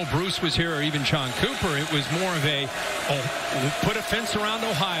days when Earl Bruce was here, or even John Cooper, it was more of put a fence around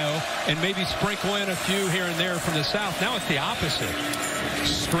Ohio and maybe sprinkle in a few here and there from the South. Now it's the opposite.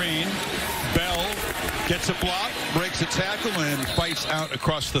 Screen. Bell gets a block, breaks a tackle, and fights out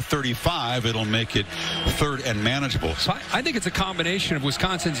across the 35. It'll make it third and manageable. So I think it's a combination of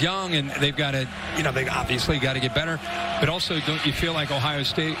Wisconsin's young, and they've got to, they obviously got to get better. But also, don't you feel like Ohio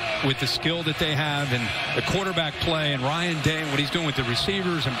State, with the skill that they have and the quarterback play and Ryan Day and what he's doing with the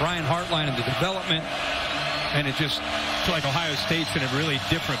receivers and Brian Hartline and the development, and it just feel like Ohio State's in a really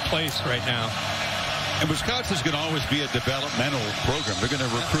different place right now. And Wisconsin's going to always be a developmental program. They're going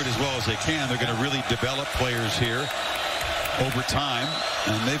to recruit as well as they can. They're going to really develop players here over time,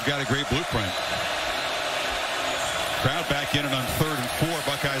 and they've got a great blueprint. Stroud back in it on 3rd and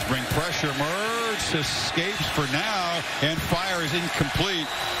 4. Buckeyes bring pressure. Mertz escapes for now, and fires incomplete.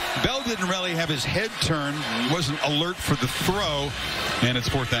 Bell didn't really have his head turned, wasn't alert for the throw, and it's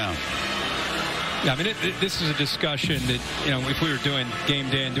 4th down. Yeah, I mean, this is a discussion that, you know, if we were doing game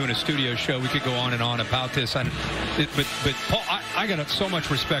day and doing a studio show, we could go on and on about this. But Paul, I got so much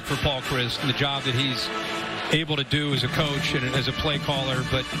respect for Paul Chryst and the job that he's able to do as a coach and as a play caller.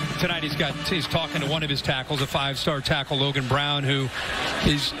 But tonight he's talking to one of his tackles, a 5-star tackle, Logan Brown, who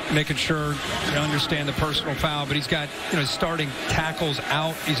is making sure to understand the personal foul. But he's got, you know, starting tackles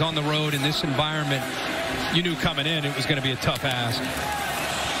out. He's on the road in this environment. You knew coming in it was going to be a tough ask.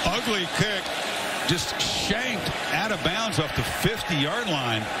 Ugly kick, just shanked out of bounds off the 50-yard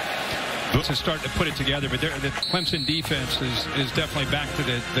line. To start to put it together, but the Clemson defense is definitely back to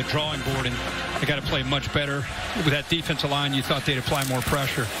the drawing board, and they got to play much better. With that defensive line, you thought they'd apply more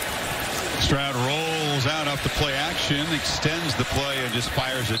pressure. Stroud rolls out off the play action, extends the play, and just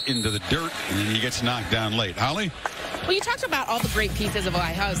fires it into the dirt, and then he gets knocked down late. Holly? Well, you talked about all the great pieces of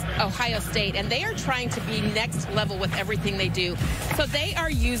Ohio State, and they are trying to be next level with everything they do. So they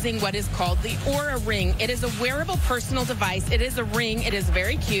are using what is called the Aura Ring. It is a wearable personal device. It is a ring. It is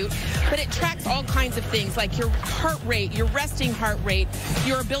very cute, but it tracks all kinds of things like your heart rate, your resting heart rate,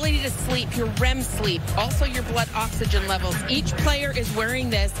 your ability to sleep, your REM sleep, also your blood oxygen levels. Each player is wearing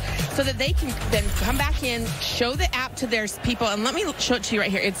this so that they can then come back in, show the app to their people, and let me show it to you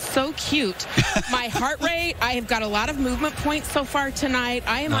right here. It's so cute. My heart rate, I have got a lot of movement points so far tonight.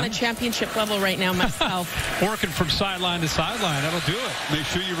 I am on a championship level right now myself. Working from sideline to sideline, that'll do it. Make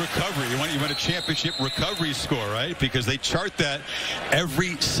sure you recover. You want a championship recovery score, right? Because they chart that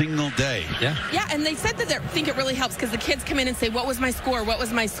every single day. Yeah, and they said that they think it really helps because the kids come in and say, what was my score? What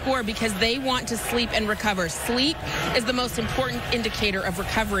was my score? Because they want to sleep and recover. Sleep is the most important indicator of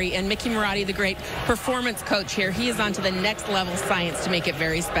recovery, and Mickey Marotti, the great performance coach here, he is on to the next level science to make it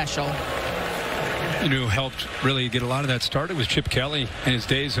very special. You know, who helped really get a lot of that started was Chip Kelly in his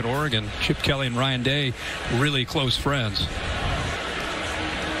days at Oregon. Chip Kelly and Ryan Day, really close friends.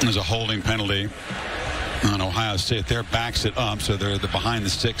 There's a holding penalty on Ohio State. Their backs it up, so they're behind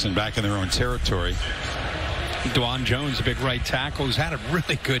the sticks and back in their own territory. Dwan Jones, a big right tackle, who's had a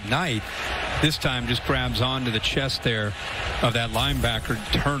really good night. This time just grabs onto the chest there of that linebacker,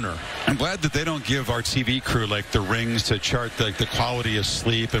 Turner. I'm glad that they don't give our TV crew like the rings to chart the quality of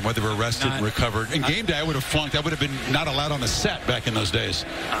sleep and whether we're rested and recovered. In game day, I would have flunked. I would have been not allowed on the set back in those days.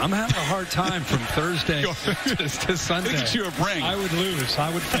 I'm having a hard time from Thursday to Sunday. Look at you a ring. I would lose.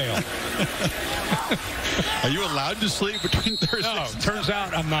 I would fail. Are you allowed to sleep between Thursdays? No, turns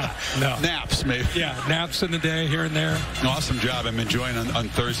out I'm not. No. Naps, maybe. Yeah, naps in the day here and there. Awesome job. I'm enjoying on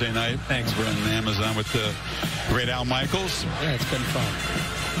Thursday night. Thanks. We're on Amazon with the great Al Michaels. Yeah, it's been fun.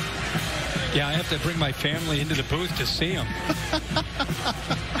 Yeah, I have to bring my family into the booth to see him.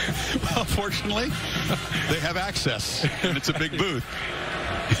 Well, fortunately, they have access, and it's a big booth.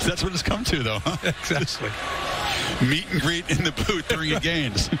 That's what it's come to, though, huh? Exactly. Meet and greet in the booth during the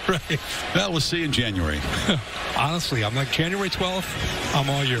games. Right. Well, we'll see you in January. Honestly, I'm like, January 12th, I'm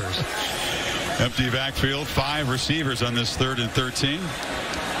all yours. Empty backfield, 5 receivers on this 3rd and 13.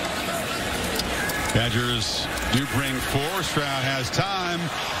 Badgers do bring 4. Stroud has time.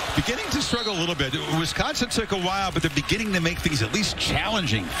 Beginning to struggle a little bit. Wisconsin took a while, but they're beginning to make things at least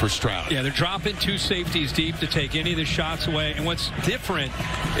challenging for Stroud. Yeah, they're dropping 2 safeties deep to take any of the shots away. And what's different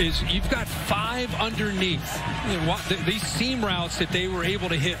is you've got 5 underneath. You know, these seam routes that they were able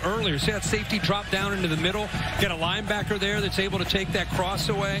to hit earlier. See that safety drop down into the middle? Got a linebacker there that's able to take that cross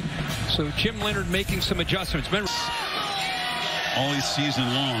away. So Jim Leonard making some adjustments. All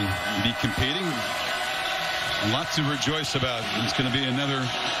season long, be competing. Lots to rejoice about. It's going to be another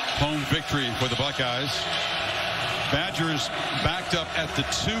home victory for the Buckeyes. Badgers backed up at the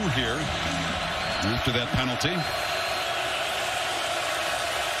 2 here after that penalty.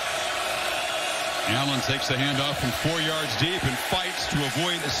 Allen takes the handoff from 4 yards deep and fights to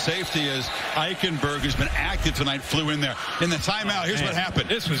avoid a safety as Eichenberg, who's been active tonight, flew in there. In the timeout, here's what happened.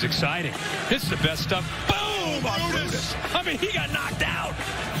 This was exciting. This is the best stuff. Boom! I mean, he got knocked out.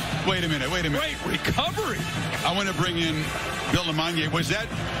 Wait a minute. Great recovery. I want to bring in Bill Lemonier. Was that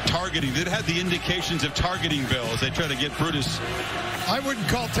targeting? Did it have the indications of targeting, Bill, as they try to get Brutus? I wouldn't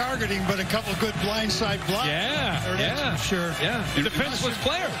call targeting, but a couple good blindside blocks. Yeah. Sure. Yeah. Defenseless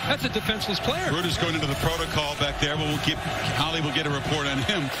player. That's a defenseless player. Brutus going into the protocol back there. But Holly will get a report on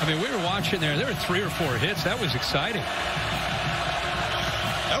him. I mean, we were watching there. There were 3 or 4 hits. That was exciting.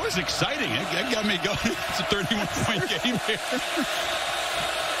 That was exciting. That got me going. It's a 31-point game here.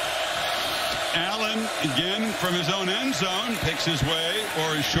 Allen, again, from his own end zone, picks his way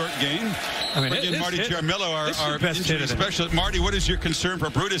or a short gain. I mean, again, Marty Chiarmillo, our best hitter specialist. Marty, what is your concern for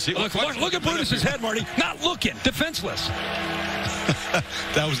Brutus? Look at Brutus's head, Marty. Not looking. Defenseless.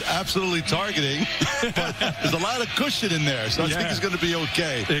 That was absolutely targeting, but there's a lot of cushion in there, so I think he's going to be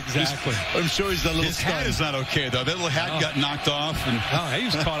okay. Exactly. I'm sure he's a little His hat is not okay, though. That little hat got knocked off. And he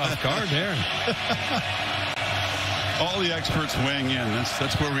was caught off guard there. All the experts weighing in.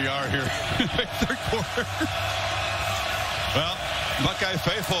 That's where we are here. Third quarter. Well, Buckeye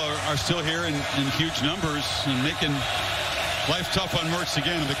faithful are still here in huge numbers and making life tough on Mertz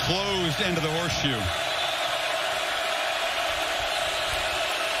again at the closed end of the horseshoe.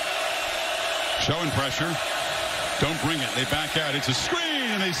 Showing pressure. Don't bring it. They back out. It's a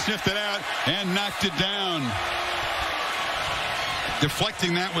screen, and they sniffed it out and knocked it down.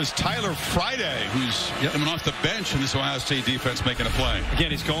 Deflecting that was Tyler Friday, who's coming off the bench in this Ohio State defense making a play.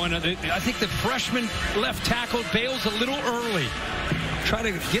 Again, he's going. I think the freshman left tackle bails a little early. Try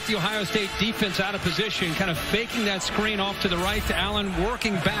to get the Ohio State defense out of position, kind of faking that screen off to the right to Allen,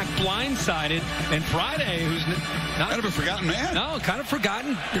 working back blindsided. And Friday, who's not kind of a forgotten man. No, kind of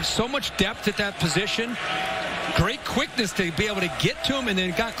forgotten. There's so much depth at that position. Great quickness to be able to get to him, and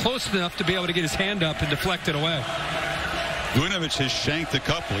then got close enough to be able to get his hand up and deflect it away. Vujovic has shanked a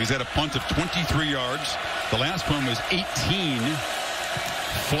couple. He's had a punt of 23 yards. The last one was 18.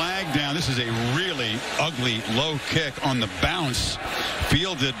 Flag down. This is a really ugly low kick on the bounce.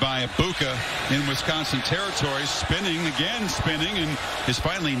 Fielded by Ibuka in Wisconsin territory. Spinning, and is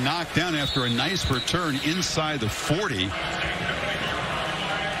finally knocked down after a nice return inside the 40.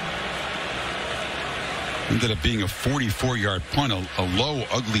 Ended up being a 44-yard punt, a low,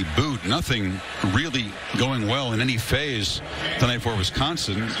 ugly boot. Nothing really going well in any phase tonight for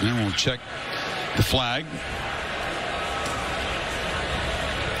Wisconsin. And then we'll check the flag.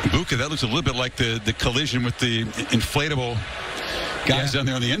 Ibuka, that looks a little bit like the collision with the inflatable guys down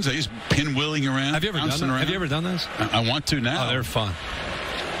there on the end zone. He's pinwheeling around. Have you ever done that? Have you ever done this? I want to now. Oh, they're fun.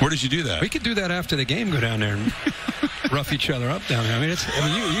 Where did you do that? We could do that after the game. Go down there and rough each other up down there. I mean,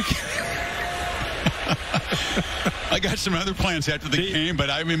 you can. I got some other plans after the game, but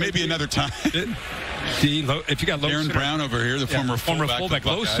I mean, maybe another time. If you got low Aaron center, Brown over here, the former fullback,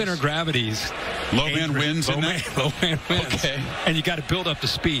 low center gravities, low man wins. Low man wins. Okay, and you got to build up the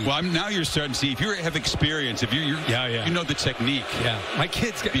speed. Well, now you're starting to see if you have experience, if you know the technique. Yeah, my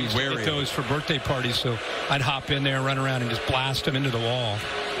kids get those for birthday parties, so I'd hop in there, run around, and just blast them into the wall.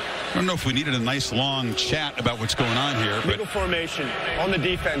 I don't know if we needed a nice long chat about what's going on here. Legal formation on the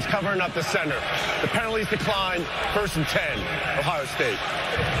defense, covering up the center. The penalties decline. 1st and 10, Ohio State.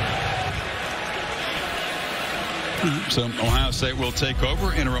 So Ohio State will take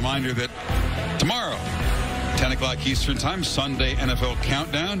over. And a reminder that tomorrow, 10 o'clock Eastern time, Sunday NFL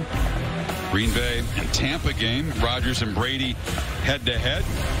Countdown. Green Bay and Tampa game. Rodgers and Brady head-to-head.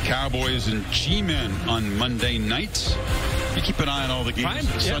 Cowboys and G-Men on Monday night. You keep an eye on all the games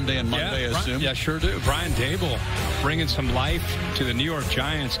Sunday and Monday, I assume. Yeah, sure do. Brian Dable bringing some life to the New York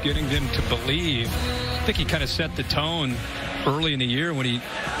Giants, getting them to believe. I think he kind of set the tone early in the year when he,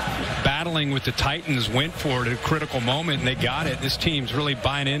 battling with the Titans, went for it at a critical moment, and they got it. This team's really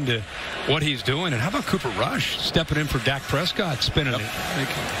buying into what he's doing. And how about Cooper Rush stepping in for Dak Prescott, spinning it?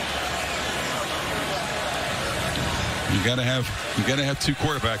 You got to have two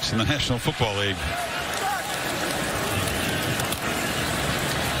quarterbacks in the National Football League.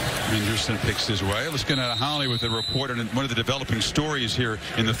 Anderson picks his way. Let's get out of Holly with a report on one of the developing stories here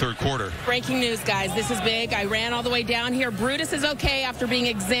in the third quarter. Breaking news, guys. This is big. I ran all the way down here. Brutus is okay after being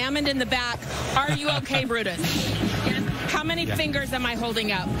examined in the back. Are you okay, Brutus? How many fingers am I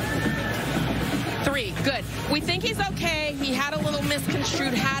holding up? 3. Good. We think he's okay. He had a little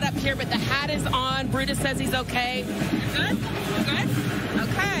misconstrued hat up here, but the hat is on. Brutus says he's okay. Good? Good?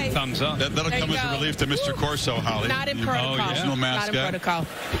 Okay. Thumbs up. That'll come as a relief to Mr. Corso, Holly. Not in protocol. Original mascot. Not in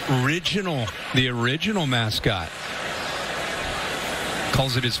protocol. The original mascot.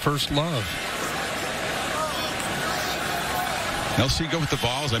 Calls it his first love. LC go with the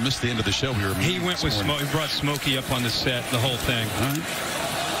balls. I missed the end of the show. He went with Smokey. He brought Smokey up on the set, the whole thing. All right.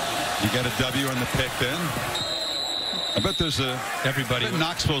 You got a W on the pick then. I bet there's everybody.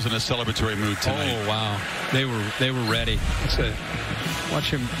 Knoxville's in a celebratory mood tonight. Oh wow, they were ready. Watch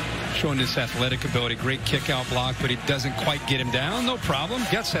him showing this athletic ability. Great kick out block, but he doesn't quite get him down. No problem.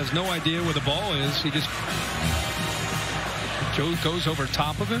 Getz has no idea where the ball is. Joe goes over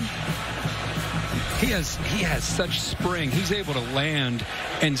top of him. He has such spring. He's able to land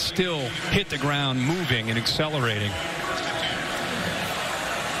and still hit the ground, moving and accelerating.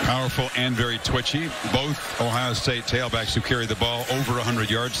 Powerful and very twitchy. Both Ohio State tailbacks who carried the ball over 100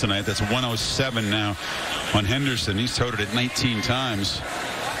 yards tonight. That's 107 now on Henderson. He's toted it 19 times.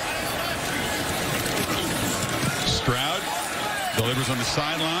 Stroud delivers on the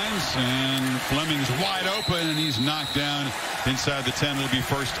sidelines, and Fleming's wide open, and he's knocked down inside the 10. It'll be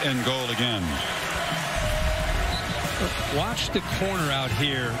first and goal again. Watch the corner out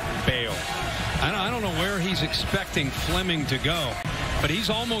here bail. I don't know where he's expecting Fleming to go, but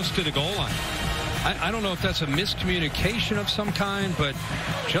he's almost to the goal line. I don't know if that's a miscommunication of some kind, but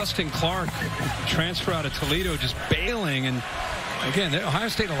Justin Clark, transfer out of Toledo, just bailing. And again, Ohio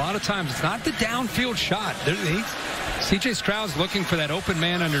State, a lot of times, it's not the downfield shot. C.J. Stroud's looking for that open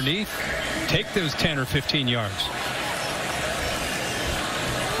man underneath. Take those 10 or 15 yards.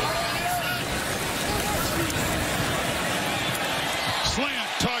 Slant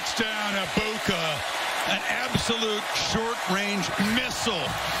touchdown, Abuka. An absolute short-range missile.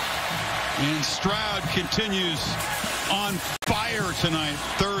 And Stroud continues on fire tonight.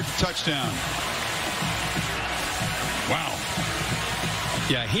 Third touchdown. Wow.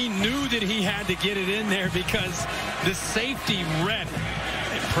 Yeah, he knew that he had to get it in there because the safety read.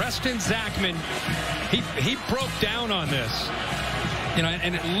 Preston Zachman, he broke down on this. You know,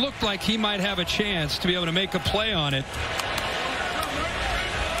 and it looked like he might have a chance to be able to make a play on it.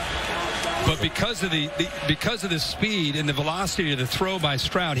 But because of the speed and the velocity of the throw by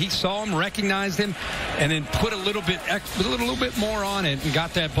Stroud, he saw him, recognized him, and then put a little bit more on it and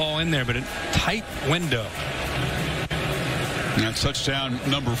got that ball in there, but a tight window. That's touchdown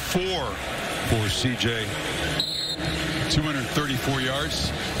number 4 for CJ. 234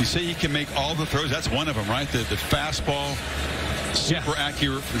 yards. You say he can make all the throws. That's one of them, right? The fastball, super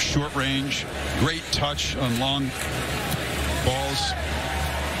accurate for short range. Great touch on long balls.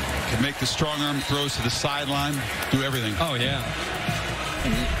 Can make the strong arm throws to the sideline. Do everything. Oh, yeah.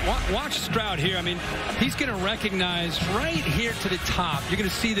 Watch Stroud here. I mean, he's going to recognize right here to the top. You're going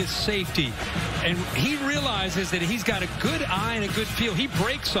to see this safety. And he realizes that he's got a good eye and a good feel. He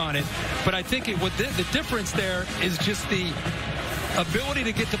breaks on it. But I think the difference there is just the ability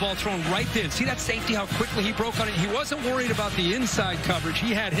to get the ball thrown right there. See that safety, how quickly he broke on it? He wasn't worried about the inside coverage.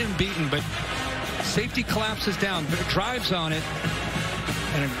 He had him beaten. But safety collapses down, drives on it.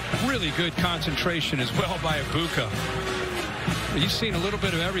 And a really good concentration as well by Abuka. You've seen a little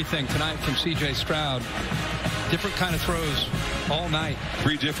bit of everything tonight from C.J. Stroud. Different kind of throws all night.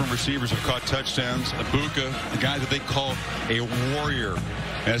 3 different receivers have caught touchdowns. Abuka, the guy that they call a warrior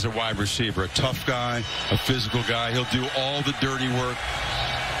as a wide receiver. A tough guy, a physical guy. He'll do all the dirty work.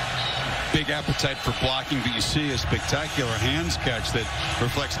 Big appetite for blocking, but you see a spectacular hands catch that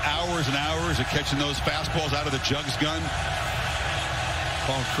reflects hours and hours of catching those fastballs out of the jugs gun.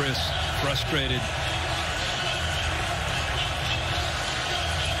 Paul Chris frustrated.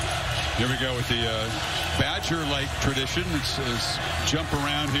 Here we go with the Badger-like tradition. It's jump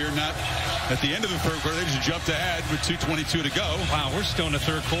around here. Not at the end of the third quarter. They just jumped ahead with 2:22 to go. Wow, we're still in the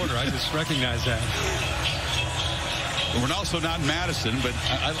third quarter. I just recognize that. We're also not in Madison, but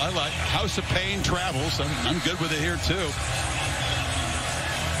I like House of Pain travels. I'm good with it here too.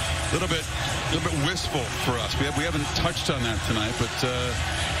 A little bit wistful for us. We haven't touched on that tonight, but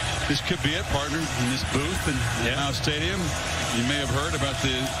this could be it, partner, in this booth in Ohio Stadium. You may have heard about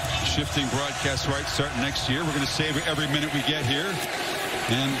the shifting broadcast rights starting next year. We're going to save every minute we get here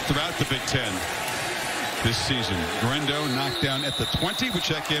and throughout the Big Ten this season. Grendo knocked down at the 20. We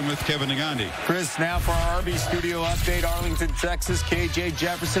check in with Kevin Negandhi. Chris, now for our RB studio update. Arlington, Texas. KJ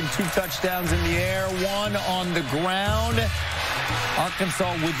Jefferson, 2 touchdowns in the air, 1 on the ground.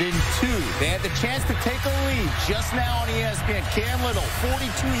 Arkansas within 2. They had the chance to take a lead just now on ESPN. Cam Little,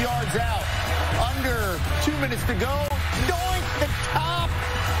 42 yards out. Under 2 minutes to go. Doink, the top.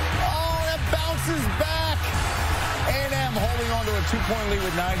 Oh, that bounces back. A&M holding on to a 2-point lead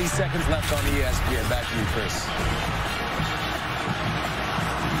with 90 seconds left on ESPN. Back to you, Chris.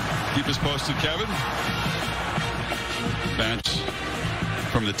 Keep us posted, Kevin. That's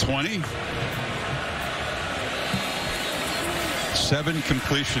from the 20. 7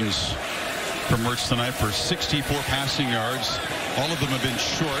 completions from Mertz tonight for 64 passing yards. All of them have been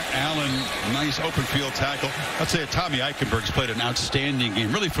short. Allen, nice open field tackle. I'd say Tommy Eichenberg's played an outstanding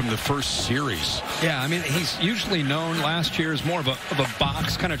game, really from the first series. Yeah, I mean, he's usually known last year as more of a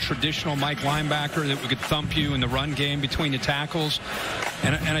box, kind of traditional Mike linebacker that could thump you in the run game between the tackles.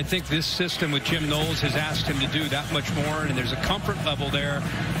 And I think this system with Jim Knowles has asked him to do that much more, and there's a comfort level there.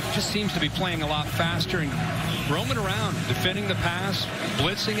 Just seems to be playing a lot faster and roaming around, defending the pass,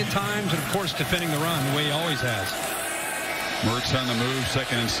 blitzing at times, and, of course, defending the run the way he always has. Mertz on the move,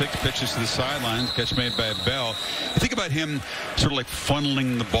 2nd and 6, pitches to the sidelines, catch made by Bell. I think about him sort of like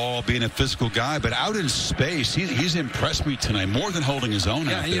funneling the ball, being a physical guy, but out in space, he's impressed me tonight, more than holding his own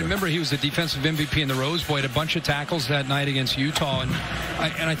out there. You remember he was the defensive MVP in the Rose Bowl, had a bunch of tackles that night against Utah,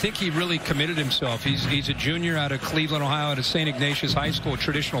 and I think he really committed himself. He's a junior out of Cleveland, Ohio, out of St. Ignatius High School, a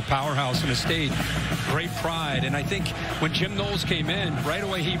traditional powerhouse in the state. Great pride, and I think when Jim Knowles came in, right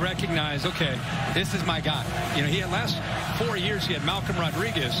away he recognized, okay, this is my guy. You know, he had last 4 years he had Malcolm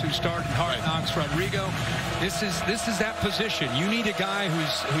Rodriguez, who started in Hard Knocks. Rodrigo, this is that position. You need a guy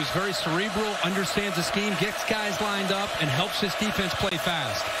who's very cerebral, understands the scheme, gets guys lined up, and helps his defense play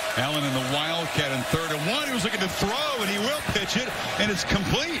fast. Allen in the Wildcat in 3rd and 1. He was looking to throw, and he will pitch it, and it's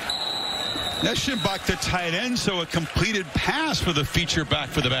complete. Eschenbach, the tight end, so a completed pass for the feature back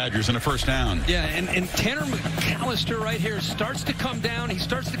for the Badgers and a 1st down. Yeah, and Tanner McAllister right here starts to come down. He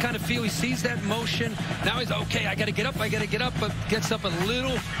starts to kind of feel, he sees that motion. Now he's, okay, I got to get up, but gets up a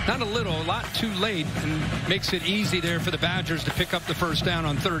lot too late, and makes it easy there for the Badgers to pick up the 1st down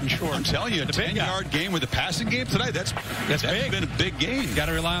on 3rd and short. I'm telling you, a 10-yard game with a passing game tonight, that's big. Been a big game. Got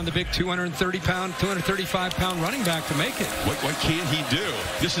to rely on the big 230-pound, 235-pound running back to make it. What can he do?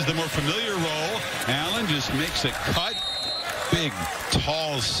 This is the more familiar role. Allen just makes a cut. Big,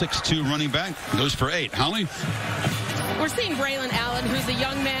 tall, 6'2" running back. Goes for 8. Holly? We're seeing Braylon Allen, who's a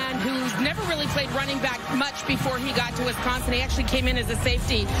young man who's never really played running back much before he got to Wisconsin. He actually came in as a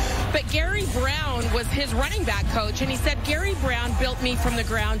safety. But Gary Brown was his running back coach, and he said, Gary Brown built me from the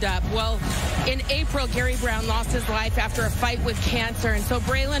ground up. Well, in April, Gary Brown lost his life after a fight with cancer, and so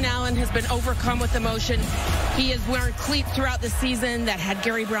Braylon Allen has been overcome with emotion. He has worn cleats throughout the season that had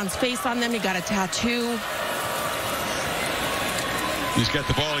Gary Brown's face on them. He got a tattoo. He's got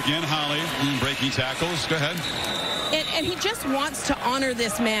the ball again, Holly, breaking tackles. Go ahead. And he just wants to honor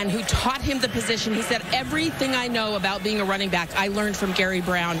this man who taught him the position. He said, everything I know about being a running back, I learned from Gary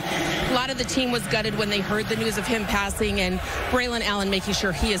Brown. A lot of the team was gutted when they heard the news of him passing, and Braylon Allen making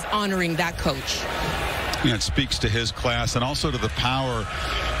sure he is honoring that coach. Yeah, it speaks to his class and also to the power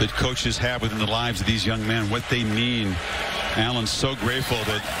that coaches have within the lives of these young men, what they mean. Allen's so grateful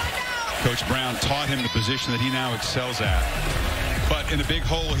that Coach Brown taught him the position that he now excels at. But in a big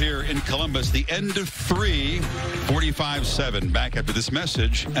hole here in Columbus, the end of 3, 45-7. Back after this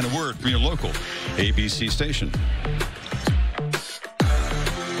message and a word from your local ABC station.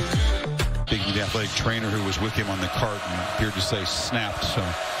 Big athletic trainer who was with him on the cart and appeared to say snapped. So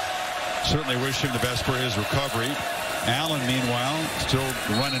certainly wish him the best for his recovery. Allen, meanwhile, still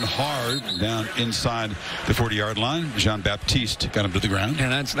running hard down inside the 40-yard line. Jean-Baptiste got him to the ground.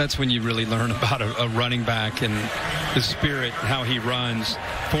 And that's when you really learn about a running back and the spirit, how he runs.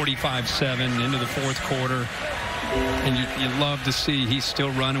 45-7 into the 4th quarter. And you love to see he's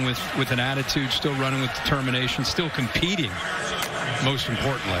still running with an attitude, still running with determination, still competing, most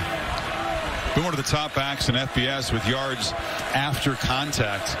importantly. Been one of the top backs in FBS with yards after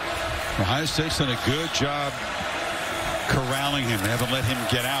contact. Ohio State's done a good job corralling him. They haven't let him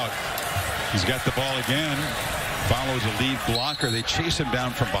get out. He's got the ball again. Follows a lead blocker. They chase him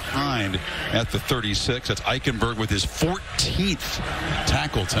down from behind at the 36. That's Eichenberg with his 14th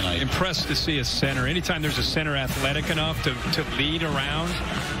tackle tonight. Impressed to see a center. Anytime there's a center athletic enough to lead around,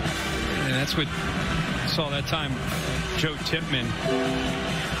 and that's what I saw that time. Joe Tipman,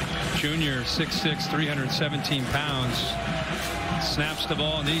 junior, 6'6", 317 pounds. Snaps the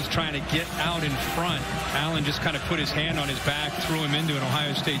ball, and then he's trying to get out in front. Allen just kind of put his hand on his back, threw him into an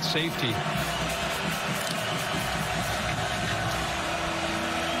Ohio State safety.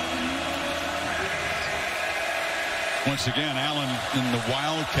 Once again, Allen in the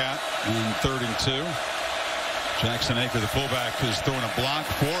Wildcat on 3rd and 2. Jackson Aker, the fullback, is throwing a block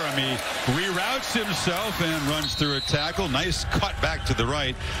for him. He reroutes himself and runs through a tackle. Nice cut back to the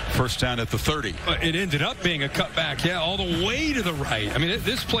right. 1st down at the 30. It ended up being a cutback, yeah, all the way to the right. I mean,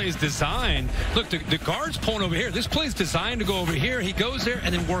 this play is designed. Look, the guard's pulling over here. This play is designed to go over here. He goes there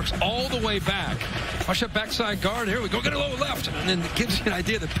and then works all the way back. Watch that backside guard. Here we go. Get a low left. And then it gives you an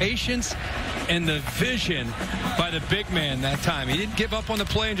idea of the patience and the vision by the big man that time. He didn't give up on the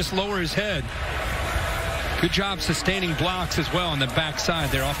play and just lower his head. Good job sustaining blocks as well on the backside.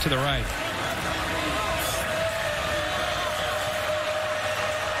 They're off to the right.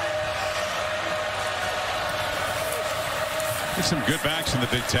 There's some good backs in the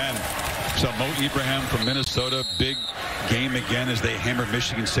Big Ten. So Mo Ibrahim from Minnesota, big game again as they hammer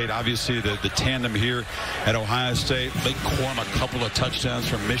Michigan State. Obviously the tandem here at Ohio State. Lake Corm, a couple of touchdowns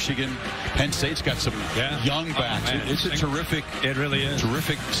from Michigan. Penn State's got some young backs. It's a terrific, it really is.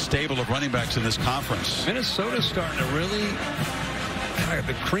 Terrific stable of running backs in this conference. Minnesota's starting to really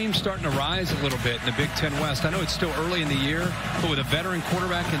the cream's starting to rise a little bit in the Big Ten West. I know it's still early in the year, but with a veteran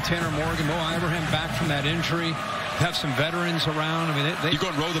quarterback in Tanner Morgan, Mo Ibrahim back from that injury, have some veterans around. I mean, you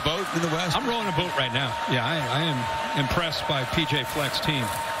going to row the boat in the West? I'm rowing a boat right now. Yeah, I am impressed by PJ Fleck's team.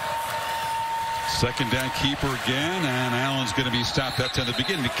 Second down keeper again, and Allen's going to be stopped. That's at the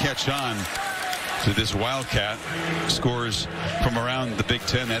beginning to catch on to this Wildcat. Scores from around the Big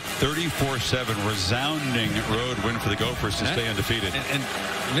Ten. That 34-7 resounding road win for the Gophers to stay undefeated. And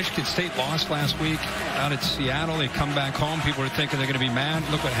Michigan State lost last week out at Seattle. They come back home. People are thinking they're going to be mad.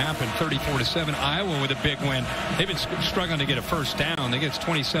 Look what happened. 34-7. Iowa with a big win. They've been struggling to get a first down. They get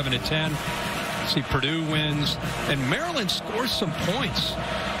 27-10. See, Purdue wins. And Maryland scores some points.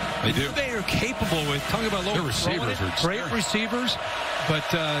 They do. They are capable with, talking about low receivers. Great receivers. But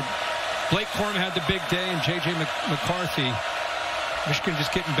Blake Corum had the big day, and J.J. McCarthy. Michigan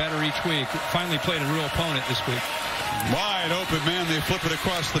just getting better each week. Finally played a real opponent this week. Wide open man. They flip it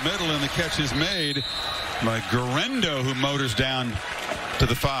across the middle, and the catch is made by Garendo, who motors down to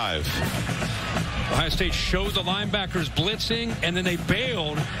the 5. Ohio State showed the linebackers blitzing, and then they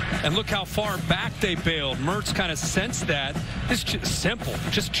bailed. And look how far back they bailed. Mertz kind of sensed that. It's just simple.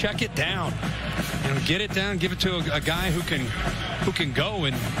 Just check it down. You know, get it down. Give it to a guy who can go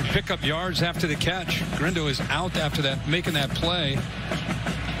and pick up yards after the catch. Garendo is out after that, making that play.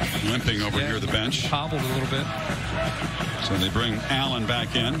 Limping over near the bench. Hobbled a little bit. So they bring Allen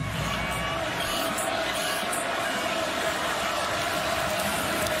back in.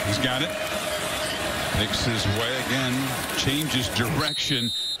 He's got it. Makes his way again. Changes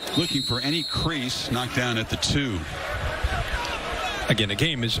direction. Looking for any crease. Knocked down at the 2. Again, the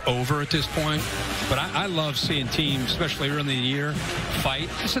game is over at this point, but I love seeing teams, especially early in the year, fight.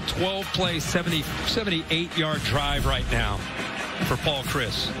 It's a 12-play, 78-yard drive right now for Paul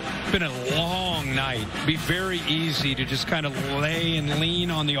Chris. Been a long night. Be very easy to just kind of lay and lean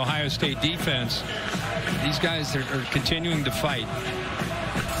on the Ohio State defense. These guys are continuing to fight.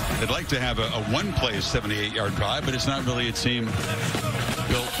 They'd like to have a one-play 78-yard drive, but it's not really a team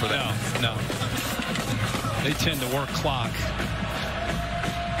built for that. No. They tend to work clock.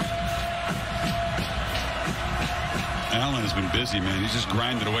 Allen has been busy, man. He's just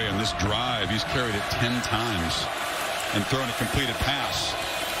grinded away on this drive. He's carried it 10 times and thrown a completed pass.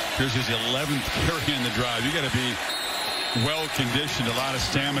 Here's his 11th carry in the drive. You got to be well conditioned, a lot of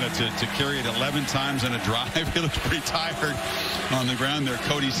stamina to carry it 11 times in a drive. He looks pretty tired on the ground there.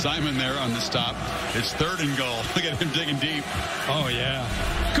 Cody Simon there on the stop. It's 3rd and goal. Look at him digging deep. Oh yeah,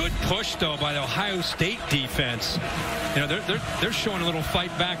 good push though by the Ohio State defense. You know, they're showing a little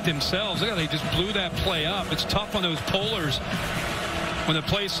fight back themselves. Look how they just blew that play up. It's tough on those pullers when the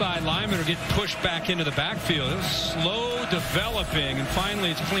play side linemen are getting pushed back into the backfield. It was slow developing, and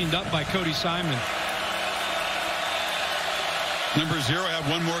finally it's cleaned up by Cody Simon. Number 0 had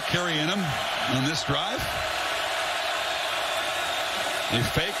one more carry in him on this drive. They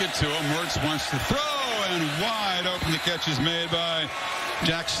fake it to him. Mertz wants to throw, and wide open. The catch is made by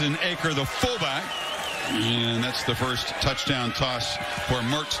Jackson Aker, the fullback. And that's the first touchdown toss for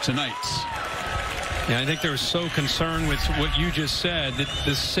Mertz tonight. Yeah, I think they're so concerned with what you just said, that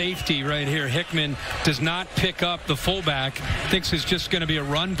the safety right here, Hickman, does not pick up the fullback, thinks it's just going to be a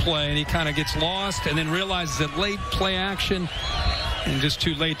run play, and he kind of gets lost and then realizes that late play action and just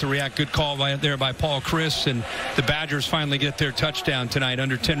too late to react. Good call there by Paul Chris, and the Badgers finally get their touchdown tonight,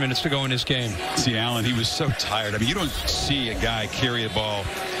 under 10 minutes to go in this game. See, Allen, he was so tired. I mean, you don't see a guy carry a ball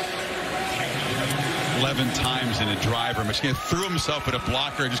 11 times in a drive or much. He threw himself at a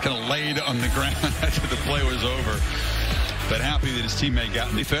blocker and just kind of laid on the ground after the play was over. But happy that his teammate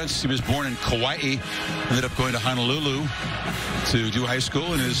got in defense. He was born in Kauai, ended up going to Honolulu to do high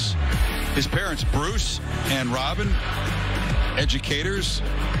school, and his parents, Bruce and Robin, educators,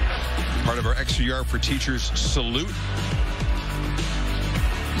 part of our Extra Yard for Teachers salute.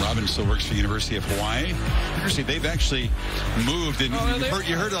 Robin still works for the University of Hawaii. They've actually moved, and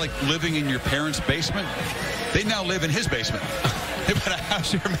you heard of like living in your parents' basement. They now live in his basement. They bought a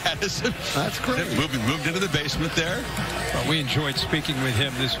house here in Madison. That's great. Moved into the basement there. Well, we enjoyed speaking with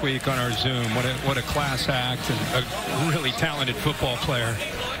him this week on our Zoom. What a class act, and a really talented football player.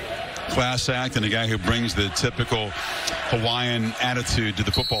 Class act, and a guy who brings the typical Hawaiian attitude to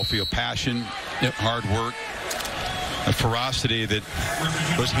the football field. Passion, hard work, a ferocity that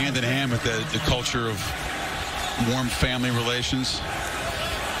goes hand in hand with the culture of warm family relations.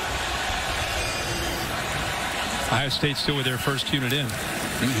 Ohio State still with their first unit in.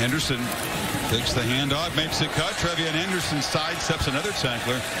 Henderson takes the handoff, makes a cut. Trevion Henderson sidesteps another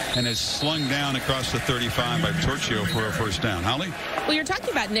tackler and is slung down across the 35 by Torchio for a first down. Holly? Well, you're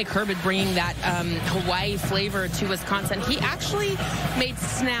talking about Nick Herbig bringing that Hawaii flavor to Wisconsin. He actually made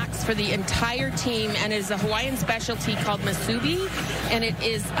snacks for the entire team, and it is a Hawaiian specialty called masubi, and it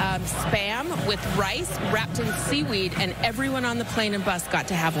is Spam with rice wrapped in seaweed, and everyone on the plane and bus got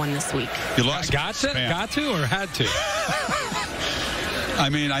to have one this week. You lost got to or had to? I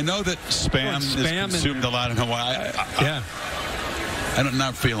mean, I know that spam is consumed a lot in Hawaii. I'm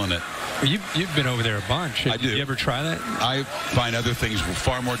not feeling it. You've been over there a bunch. I do. You ever try that? I find other things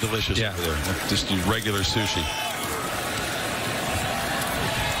far more delicious over there. Just regular sushi.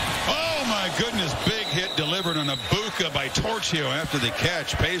 Oh, my goodness. Big hit delivered on a Buka by Torchio after the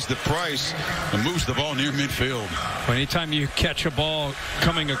catch. Pays the price and moves the ball near midfield. Well, anytime you catch a ball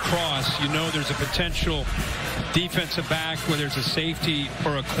coming across, you know there's a potential defensive back, whether it's a safety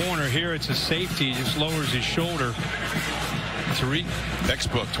or a corner. Here it's a safety. He just lowers his shoulder. Tariq.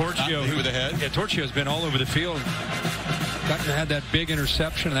 Textbook. Torchio. Who with the head? Yeah, Torchio's been all over the field. Had that big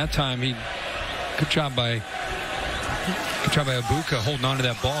interception that time. Good job by Abuka holding on to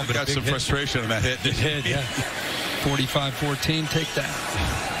that ball. But got some frustration on that hit. Big hit, yeah. 45-14. Take that.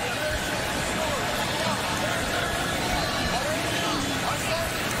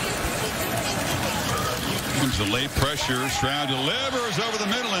 Comes the late pressure. Stroud delivers over the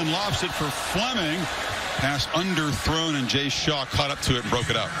middle and lofts it for Fleming. Pass underthrown, and Jay Shaw caught up to it and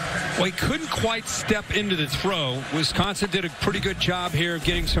broke it up. Well, he couldn't quite step into the throw. Wisconsin did a pretty good job here of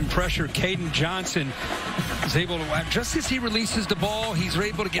getting some pressure. Caden Johnson is able to, just as he releases the ball, he's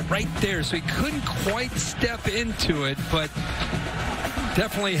able to get right there. So he couldn't quite step into it, but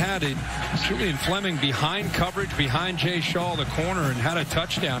definitely had it. Julian Fleming behind coverage, behind Jay Shaw, the corner, and had a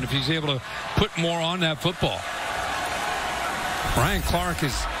touchdown if he's able to put more on that football. Ryan Clark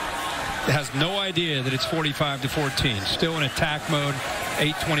has no idea that it's 45-14. Still in attack mode.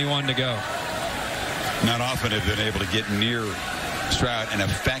 8:21 to go. Not often have been able to get near Stroud and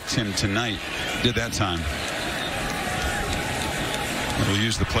affect him tonight. Did that time. We'll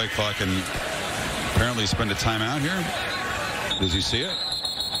use the play clock and apparently spend a timeout here. Does he see it?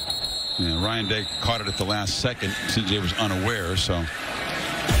 Yeah, Ryan Day caught it at the last second. CJ was unaware, so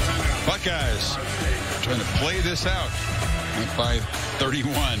Buckeyes trying to play this out. By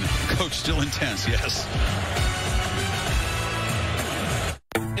 31. Coach still intense, yes.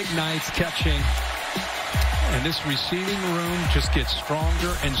 Ignites catching. And this receiving room just gets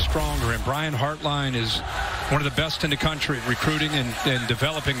stronger and stronger. And Brian Hartline is one of the best in the country recruiting and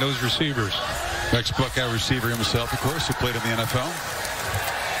developing those receivers. Ex-Buckeye receiver himself, of course, who played in the NFL.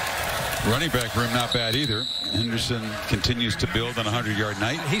 Running back room not bad either. Henderson continues to build on a 100-yard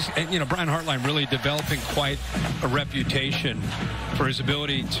night. Brian Hartline really developing quite a reputation for his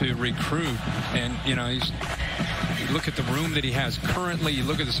ability to recruit. And, you look at the room that he has currently. You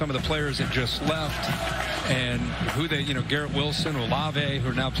look at some of the players that just left and who they, Garrett Wilson, Olave, who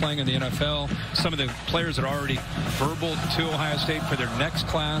are now playing in the NFL. Some of the players that are already verbal to Ohio State for their next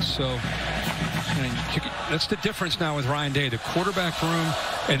class. So that's the difference now with Ryan Day. The quarterback room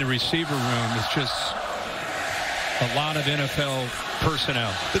and the receiver room is just a lot of NFL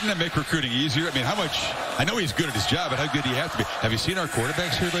personnel. Didn't that make recruiting easier? I mean, I know he's good at his job, but how good do you have to be? Have you seen our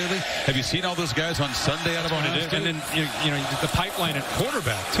quarterbacks here lately? Have you seen all those guys on Sunday out of Ohio State? And then, the pipeline at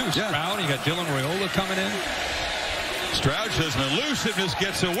quarterback, too. Yeah. Stroud, you got Dylan Raiola coming in. Stroud says elusiveness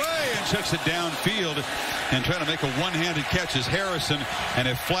gets away and chucks it downfield and trying to make a one-handed catch as Harrison, and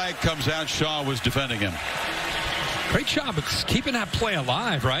if flag comes out, Shaw was defending him. Great job of keeping that play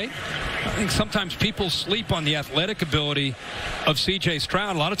alive, right? I think sometimes people sleep on the athletic ability of C.J.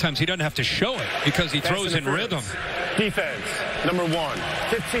 Stroud. A lot of times he doesn't have to show it because he throws in rhythm. Defense, number 1.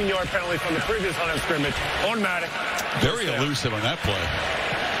 15-yard penalty from the previous line of scrimmage. Automatic. Very elusive on that play.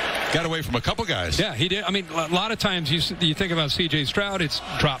 Got away from a couple guys. Yeah, he did. I mean, a lot of times you think about C.J. Stroud, it's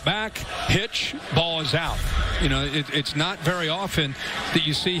drop back, hitch, ball is out. It's not very often that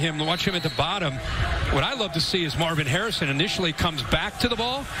you see him, watch him at the bottom. What I love to see is Marvin Harrison initially comes back to the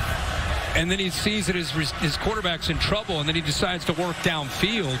ball, and then he sees that his quarterback's in trouble, and then he decides to work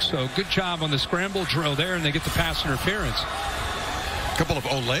downfield. So good job on the scramble drill there, and they get the pass interference. A couple of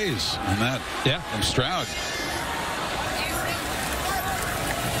olays on that from Stroud.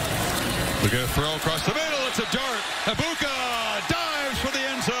 Look at a throw across the middle. It's a dart. Abuka dives for the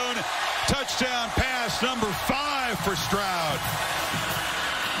end zone. Touchdown pass number 5 for Stroud.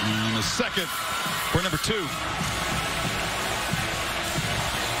 And the second for number 2.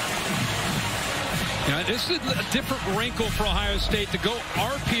 Now, this is a different wrinkle for Ohio State to go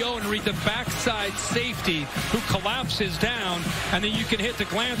RPO and read the backside safety who collapses down, and then you can hit the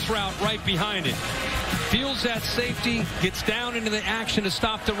glance route right behind it. Feels that safety, gets down into the action to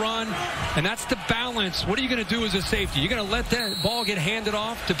stop the run, and that's the balance. What are you going to do as a safety? You're going to let that ball get handed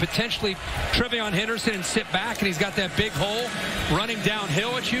off to potentially Trevion Henderson and sit back, and he's got that big hole running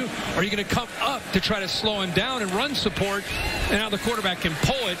downhill at you? Or are you going to come up to try to slow him down and run support, and now the quarterback can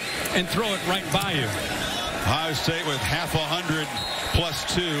pull it and throw it right by you? Ohio State with half 100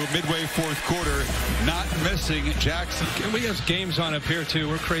 +2 midway fourth quarter, not missing Jackson. And we have games on up here too.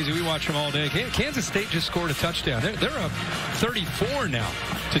 We're crazy. We watch them all day. Kansas State just scored a touchdown. They're up 34 now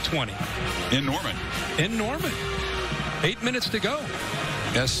to 20 in Norman. 8 minutes to go.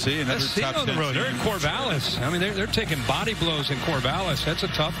 SC, another SC top on the 10 road. They're in Corvallis. I mean, they're taking body blows in Corvallis. That's a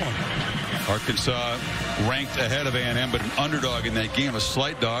tough one. Arkansas ranked ahead of A&M, but an underdog in that game. A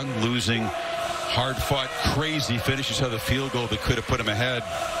slight dog, losing. Hard-fought, crazy finish. You saw the field goal that could have put him ahead.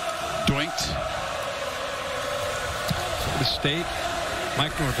 Doinked. The State,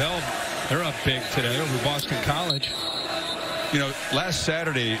 Mike Norvell, they're up big today over Boston College. You know, last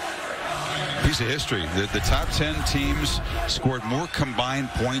Saturday, piece of history. The top 10 teams scored more combined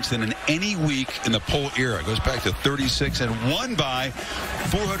points than in any week in the poll era. It goes back to 36 and won by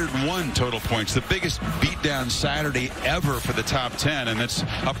 401 total points. The biggest beatdown Saturday ever for the top 10. And that's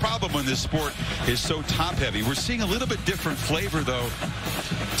a problem when this sport is so top heavy. We're seeing a little bit different flavor, though,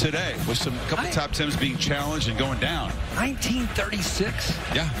 today with some couple top 10s being challenged and going down. 1936.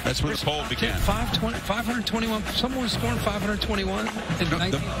 Yeah, that's where the poll began. 521. Someone was scoring 521.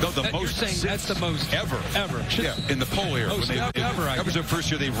 The most. That's the most ever. Yeah, in the poll era. That was the first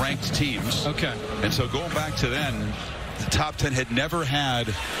year they ranked teams. Okay. And so going back to then, the top 10 had never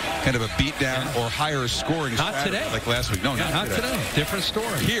had kind of a beatdown or higher scoring. Not today. Like last week. No, not today. Different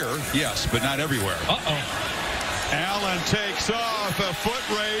story. Here, yes, but not everywhere. Allen takes off a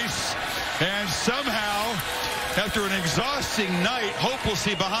foot race, and somehow, after an exhausting night, hope we'll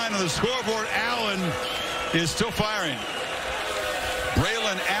see behind on the scoreboard, Allen is still firing.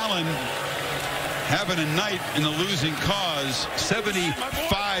 Braylon Allen having a night in the losing cause,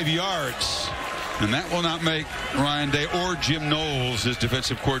 75 yards. And that will not make Ryan Day or Jim Knowles, his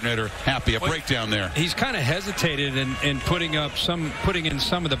defensive coordinator, happy. A breakdown there. He's kind of hesitated in putting in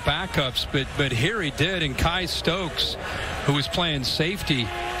some of the backups, but here he did. And Kai Stokes, who was playing safety,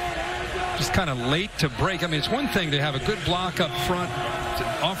 just kind of late to break. I mean, it's one thing to have a good block up front,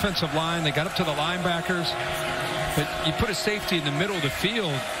 offensive line. They got up to the linebackers, but you put a safety in the middle of the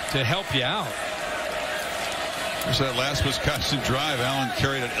field to help you out. There's that last Wisconsin drive. Allen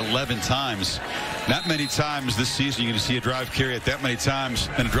carried it 11 times. Not many times this season you're going to see a drive carry it that many times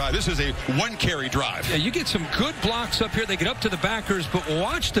in a drive. This is a one-carry drive. Yeah, you get some good blocks up here. They get up to the backers, but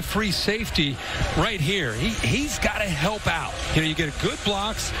watch the free safety right here. He's got to help out. You know, you get good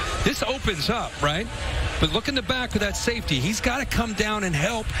blocks. This opens up, right? But look in the back of that safety. He's got to come down and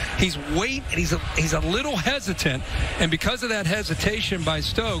help. He's he's a little hesitant, and because of that hesitation by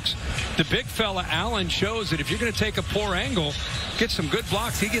Stokes, the big fella Allen shows that if you're going to take a poor angle, get some good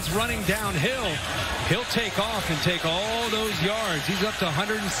blocks, he gets running downhill. He'll take off and take all those yards. He's up to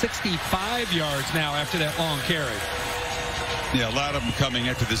 165 yards now after that long carry. Yeah, a lot of them coming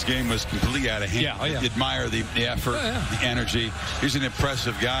after this game was completely out of hand. Yeah. Admire the effort, the energy. He's an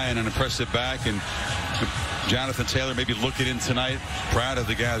impressive guy and an impressive back. And Jonathan Taylor maybe looking in tonight, proud of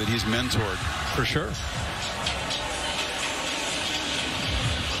the guy that he's mentored. For sure.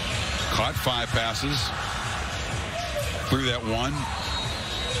 Caught 5 passes. Threw that one.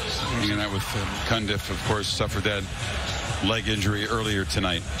 Hanging out with Cundiff, of course, suffered that leg injury earlier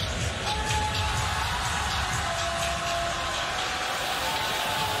tonight.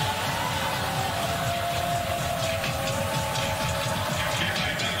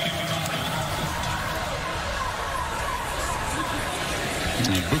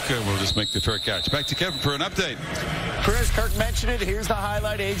 Buka will just make the fair catch. Back to Kevin for an update. Chris, Kirk mentioned it. Here's the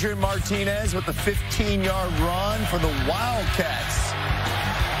highlight. Adrian Martinez with the 15-yard run for the Wildcats.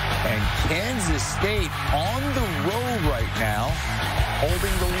 And Kansas State on the road right now,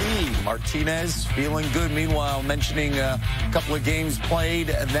 holding the lead. Martinez feeling good. Meanwhile, mentioning a couple of games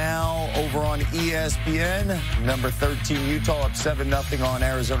played now over on ESPN. Number 13, Utah up 7-0 on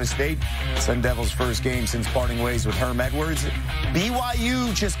Arizona State. Sun Devils' first game since parting ways with Herm Edwards.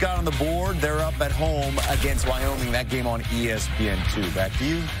 BYU just got on the board. They're up at home against Wyoming. That game on ESPN2. Back to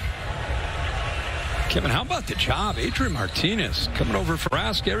you. Kevin, how about the job? Adrian Martinez coming over for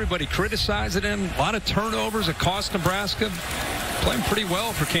Nebraska. Everybody criticizing him. A lot of turnovers that cost Nebraska. Playing pretty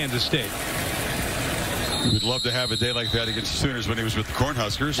well for Kansas State. We'd love to have a day like that against the Sooners when he was with the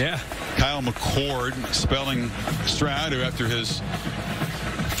Cornhuskers. Yeah. Kyle McCord spelling Stroud, who after his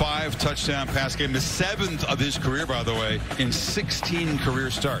 5-touchdown pass game, the 7th of his career, by the way, in 16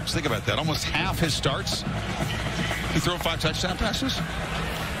 career starts. Think about that. Almost half his starts. He throw 5 touchdown passes.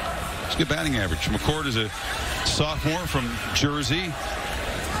 It's a good batting average. McCord is a sophomore from Jersey.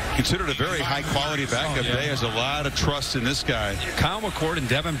 Considered a very high-quality backup. They has a lot of trust in this guy. Kyle McCord and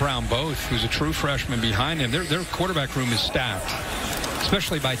Devin Brown both, who's a true freshman behind him. Their quarterback room is stacked,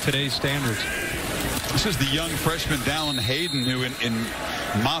 especially by today's standards. This is the young freshman Dallin Hayden, who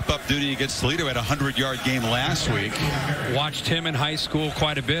in mop-up duty against Toledo had a 100-yard game last week. Watched him in high school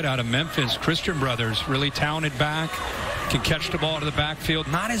quite a bit out of Memphis. Christian brothers, really talented back. Can catch the ball to the backfield.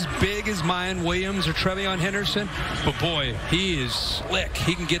 Not as big as Mayan Williams or Trevion Henderson, but boy, he is slick.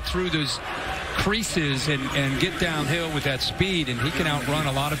 He can get through those creases and get downhill with that speed, and he can outrun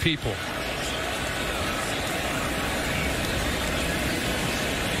a lot of people.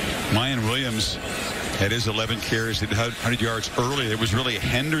 Mayan Williams had his 11 carries, 100 yards early. It was really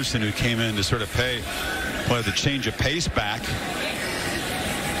Henderson who came in to sort of play the change of pace back.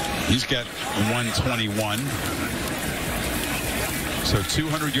 He's got 121. So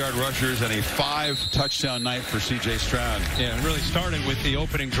 200-yard rushers and a 5-touchdown night for C.J. Stroud. Yeah, it really started with the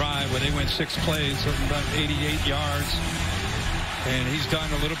opening drive where they went 6 plays of about 88 yards. And he's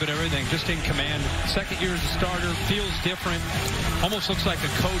done a little bit of everything, just in command. Second year as a starter, feels different. Almost looks like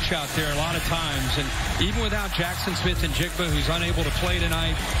a coach out there a lot of times. And even without Jackson Smith and Jigba, who's unable to play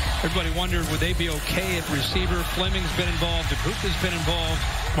tonight, everybody wondered, would they be okay at receiver? Fleming's been involved. DeBruca's been involved.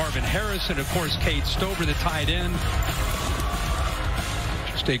 Marvin Harris, and, of course, Cade Stover, the tight end.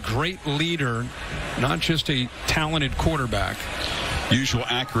 Just a great leader, not just a talented quarterback. Usual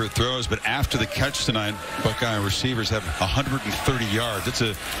accurate throws, but after the catch tonight, Buckeye receivers have 130 yards. It's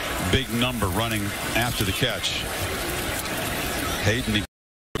a big number running after the catch. Hayden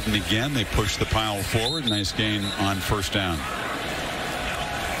again, they push the pile forward. Nice gain on first down.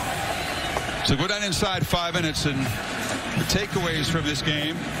 So go down inside 5 minutes, and the takeaways from this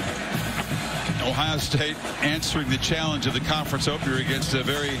game: Ohio State answering the challenge of the conference opener against a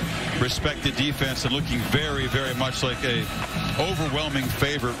very respected defense and looking very, very much like a overwhelming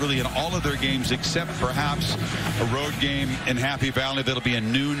favorite really in all of their games, except perhaps a road game in Happy Valley. That'll be a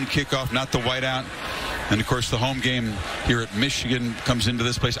noon kickoff, not the whiteout. And of course the home game here at Michigan comes into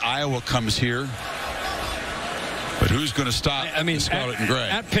this place. Iowa comes here. But who's going to stop the Scarlet and Gray?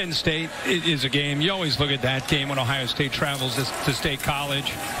 At Penn State, it is a game. You always look at that game when Ohio State travels to State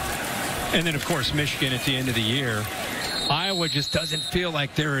College. And then, of course, Michigan at the end of the year. Iowa just doesn't feel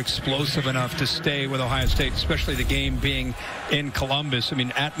like they're explosive enough to stay with Ohio State, especially the game being in Columbus. I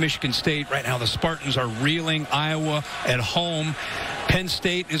mean, at Michigan State right now, the Spartans are reeling. Iowa at home. Penn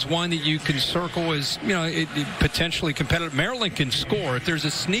State is one that you can circle as, you know, it potentially competitive. Maryland can score. If there's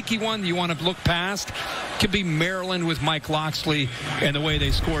a sneaky one you want to look past, it could be Maryland with Mike Loxley and the way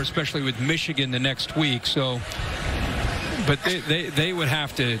they score, especially with Michigan the next week. So, but they would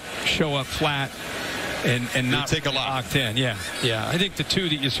have to show up flat and not take a lot locked in. Yeah. I think the two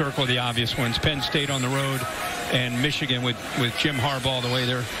that you circle are the obvious ones: Penn State on the road and Michigan with Jim Harbaugh the way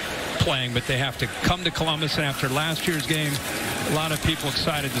they're playing. But they have to come to Columbus, and after last year's game, a lot of people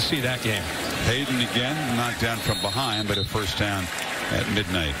excited to see that game. Hayden again knocked down from behind, but a first down at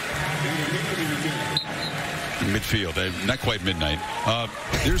midnight. Midfield, not quite midnight.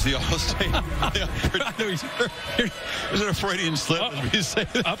 Here's the All-State. Is it a Freudian slip?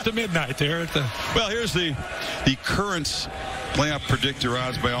 Up to midnight there. Well, here's the current playoff predictor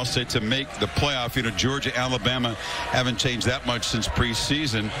odds by All-State to make the playoff. You know, Georgia, Alabama haven't changed that much since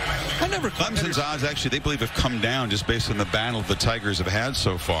preseason. Clemson's odds, actually, they believe have come down just based on the battle the Tigers have had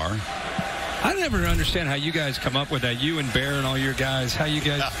so far. I never understand how you guys come up with that. You and Bear and all your guys, how you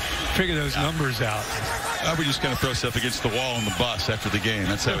guys figure those numbers out. We're just going to throw stuff against the wall on the bus after the game.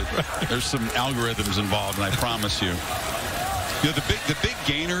 That's how there's some algorithms involved, and I promise you. You know, the big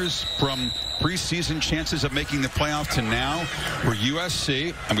gainers from preseason chances of making the playoff to now were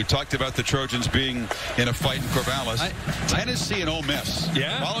USC, and we talked about the Trojans being in a fight in Corvallis. Tennessee and Ole Miss.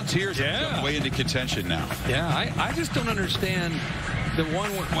 Yeah. Volunteers are way into contention now. Yeah, I just don't understand the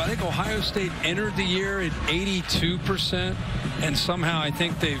one. I think Ohio State entered the year at 82%, and somehow I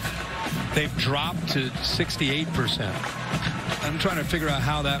think they've dropped to 68%. I'm trying to figure out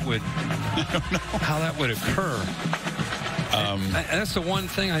how that would occur. That's the one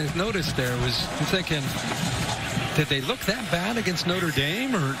thing I noticed there was I'm thinking, did they look that bad against Notre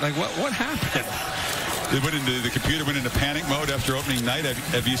Dame, or like what happened? The computer went into panic mode after opening night.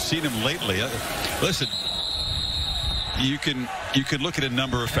 Have you seen him lately? Listen, you can look at a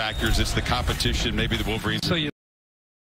number of factors. It's the competition, maybe the Wolverines. So you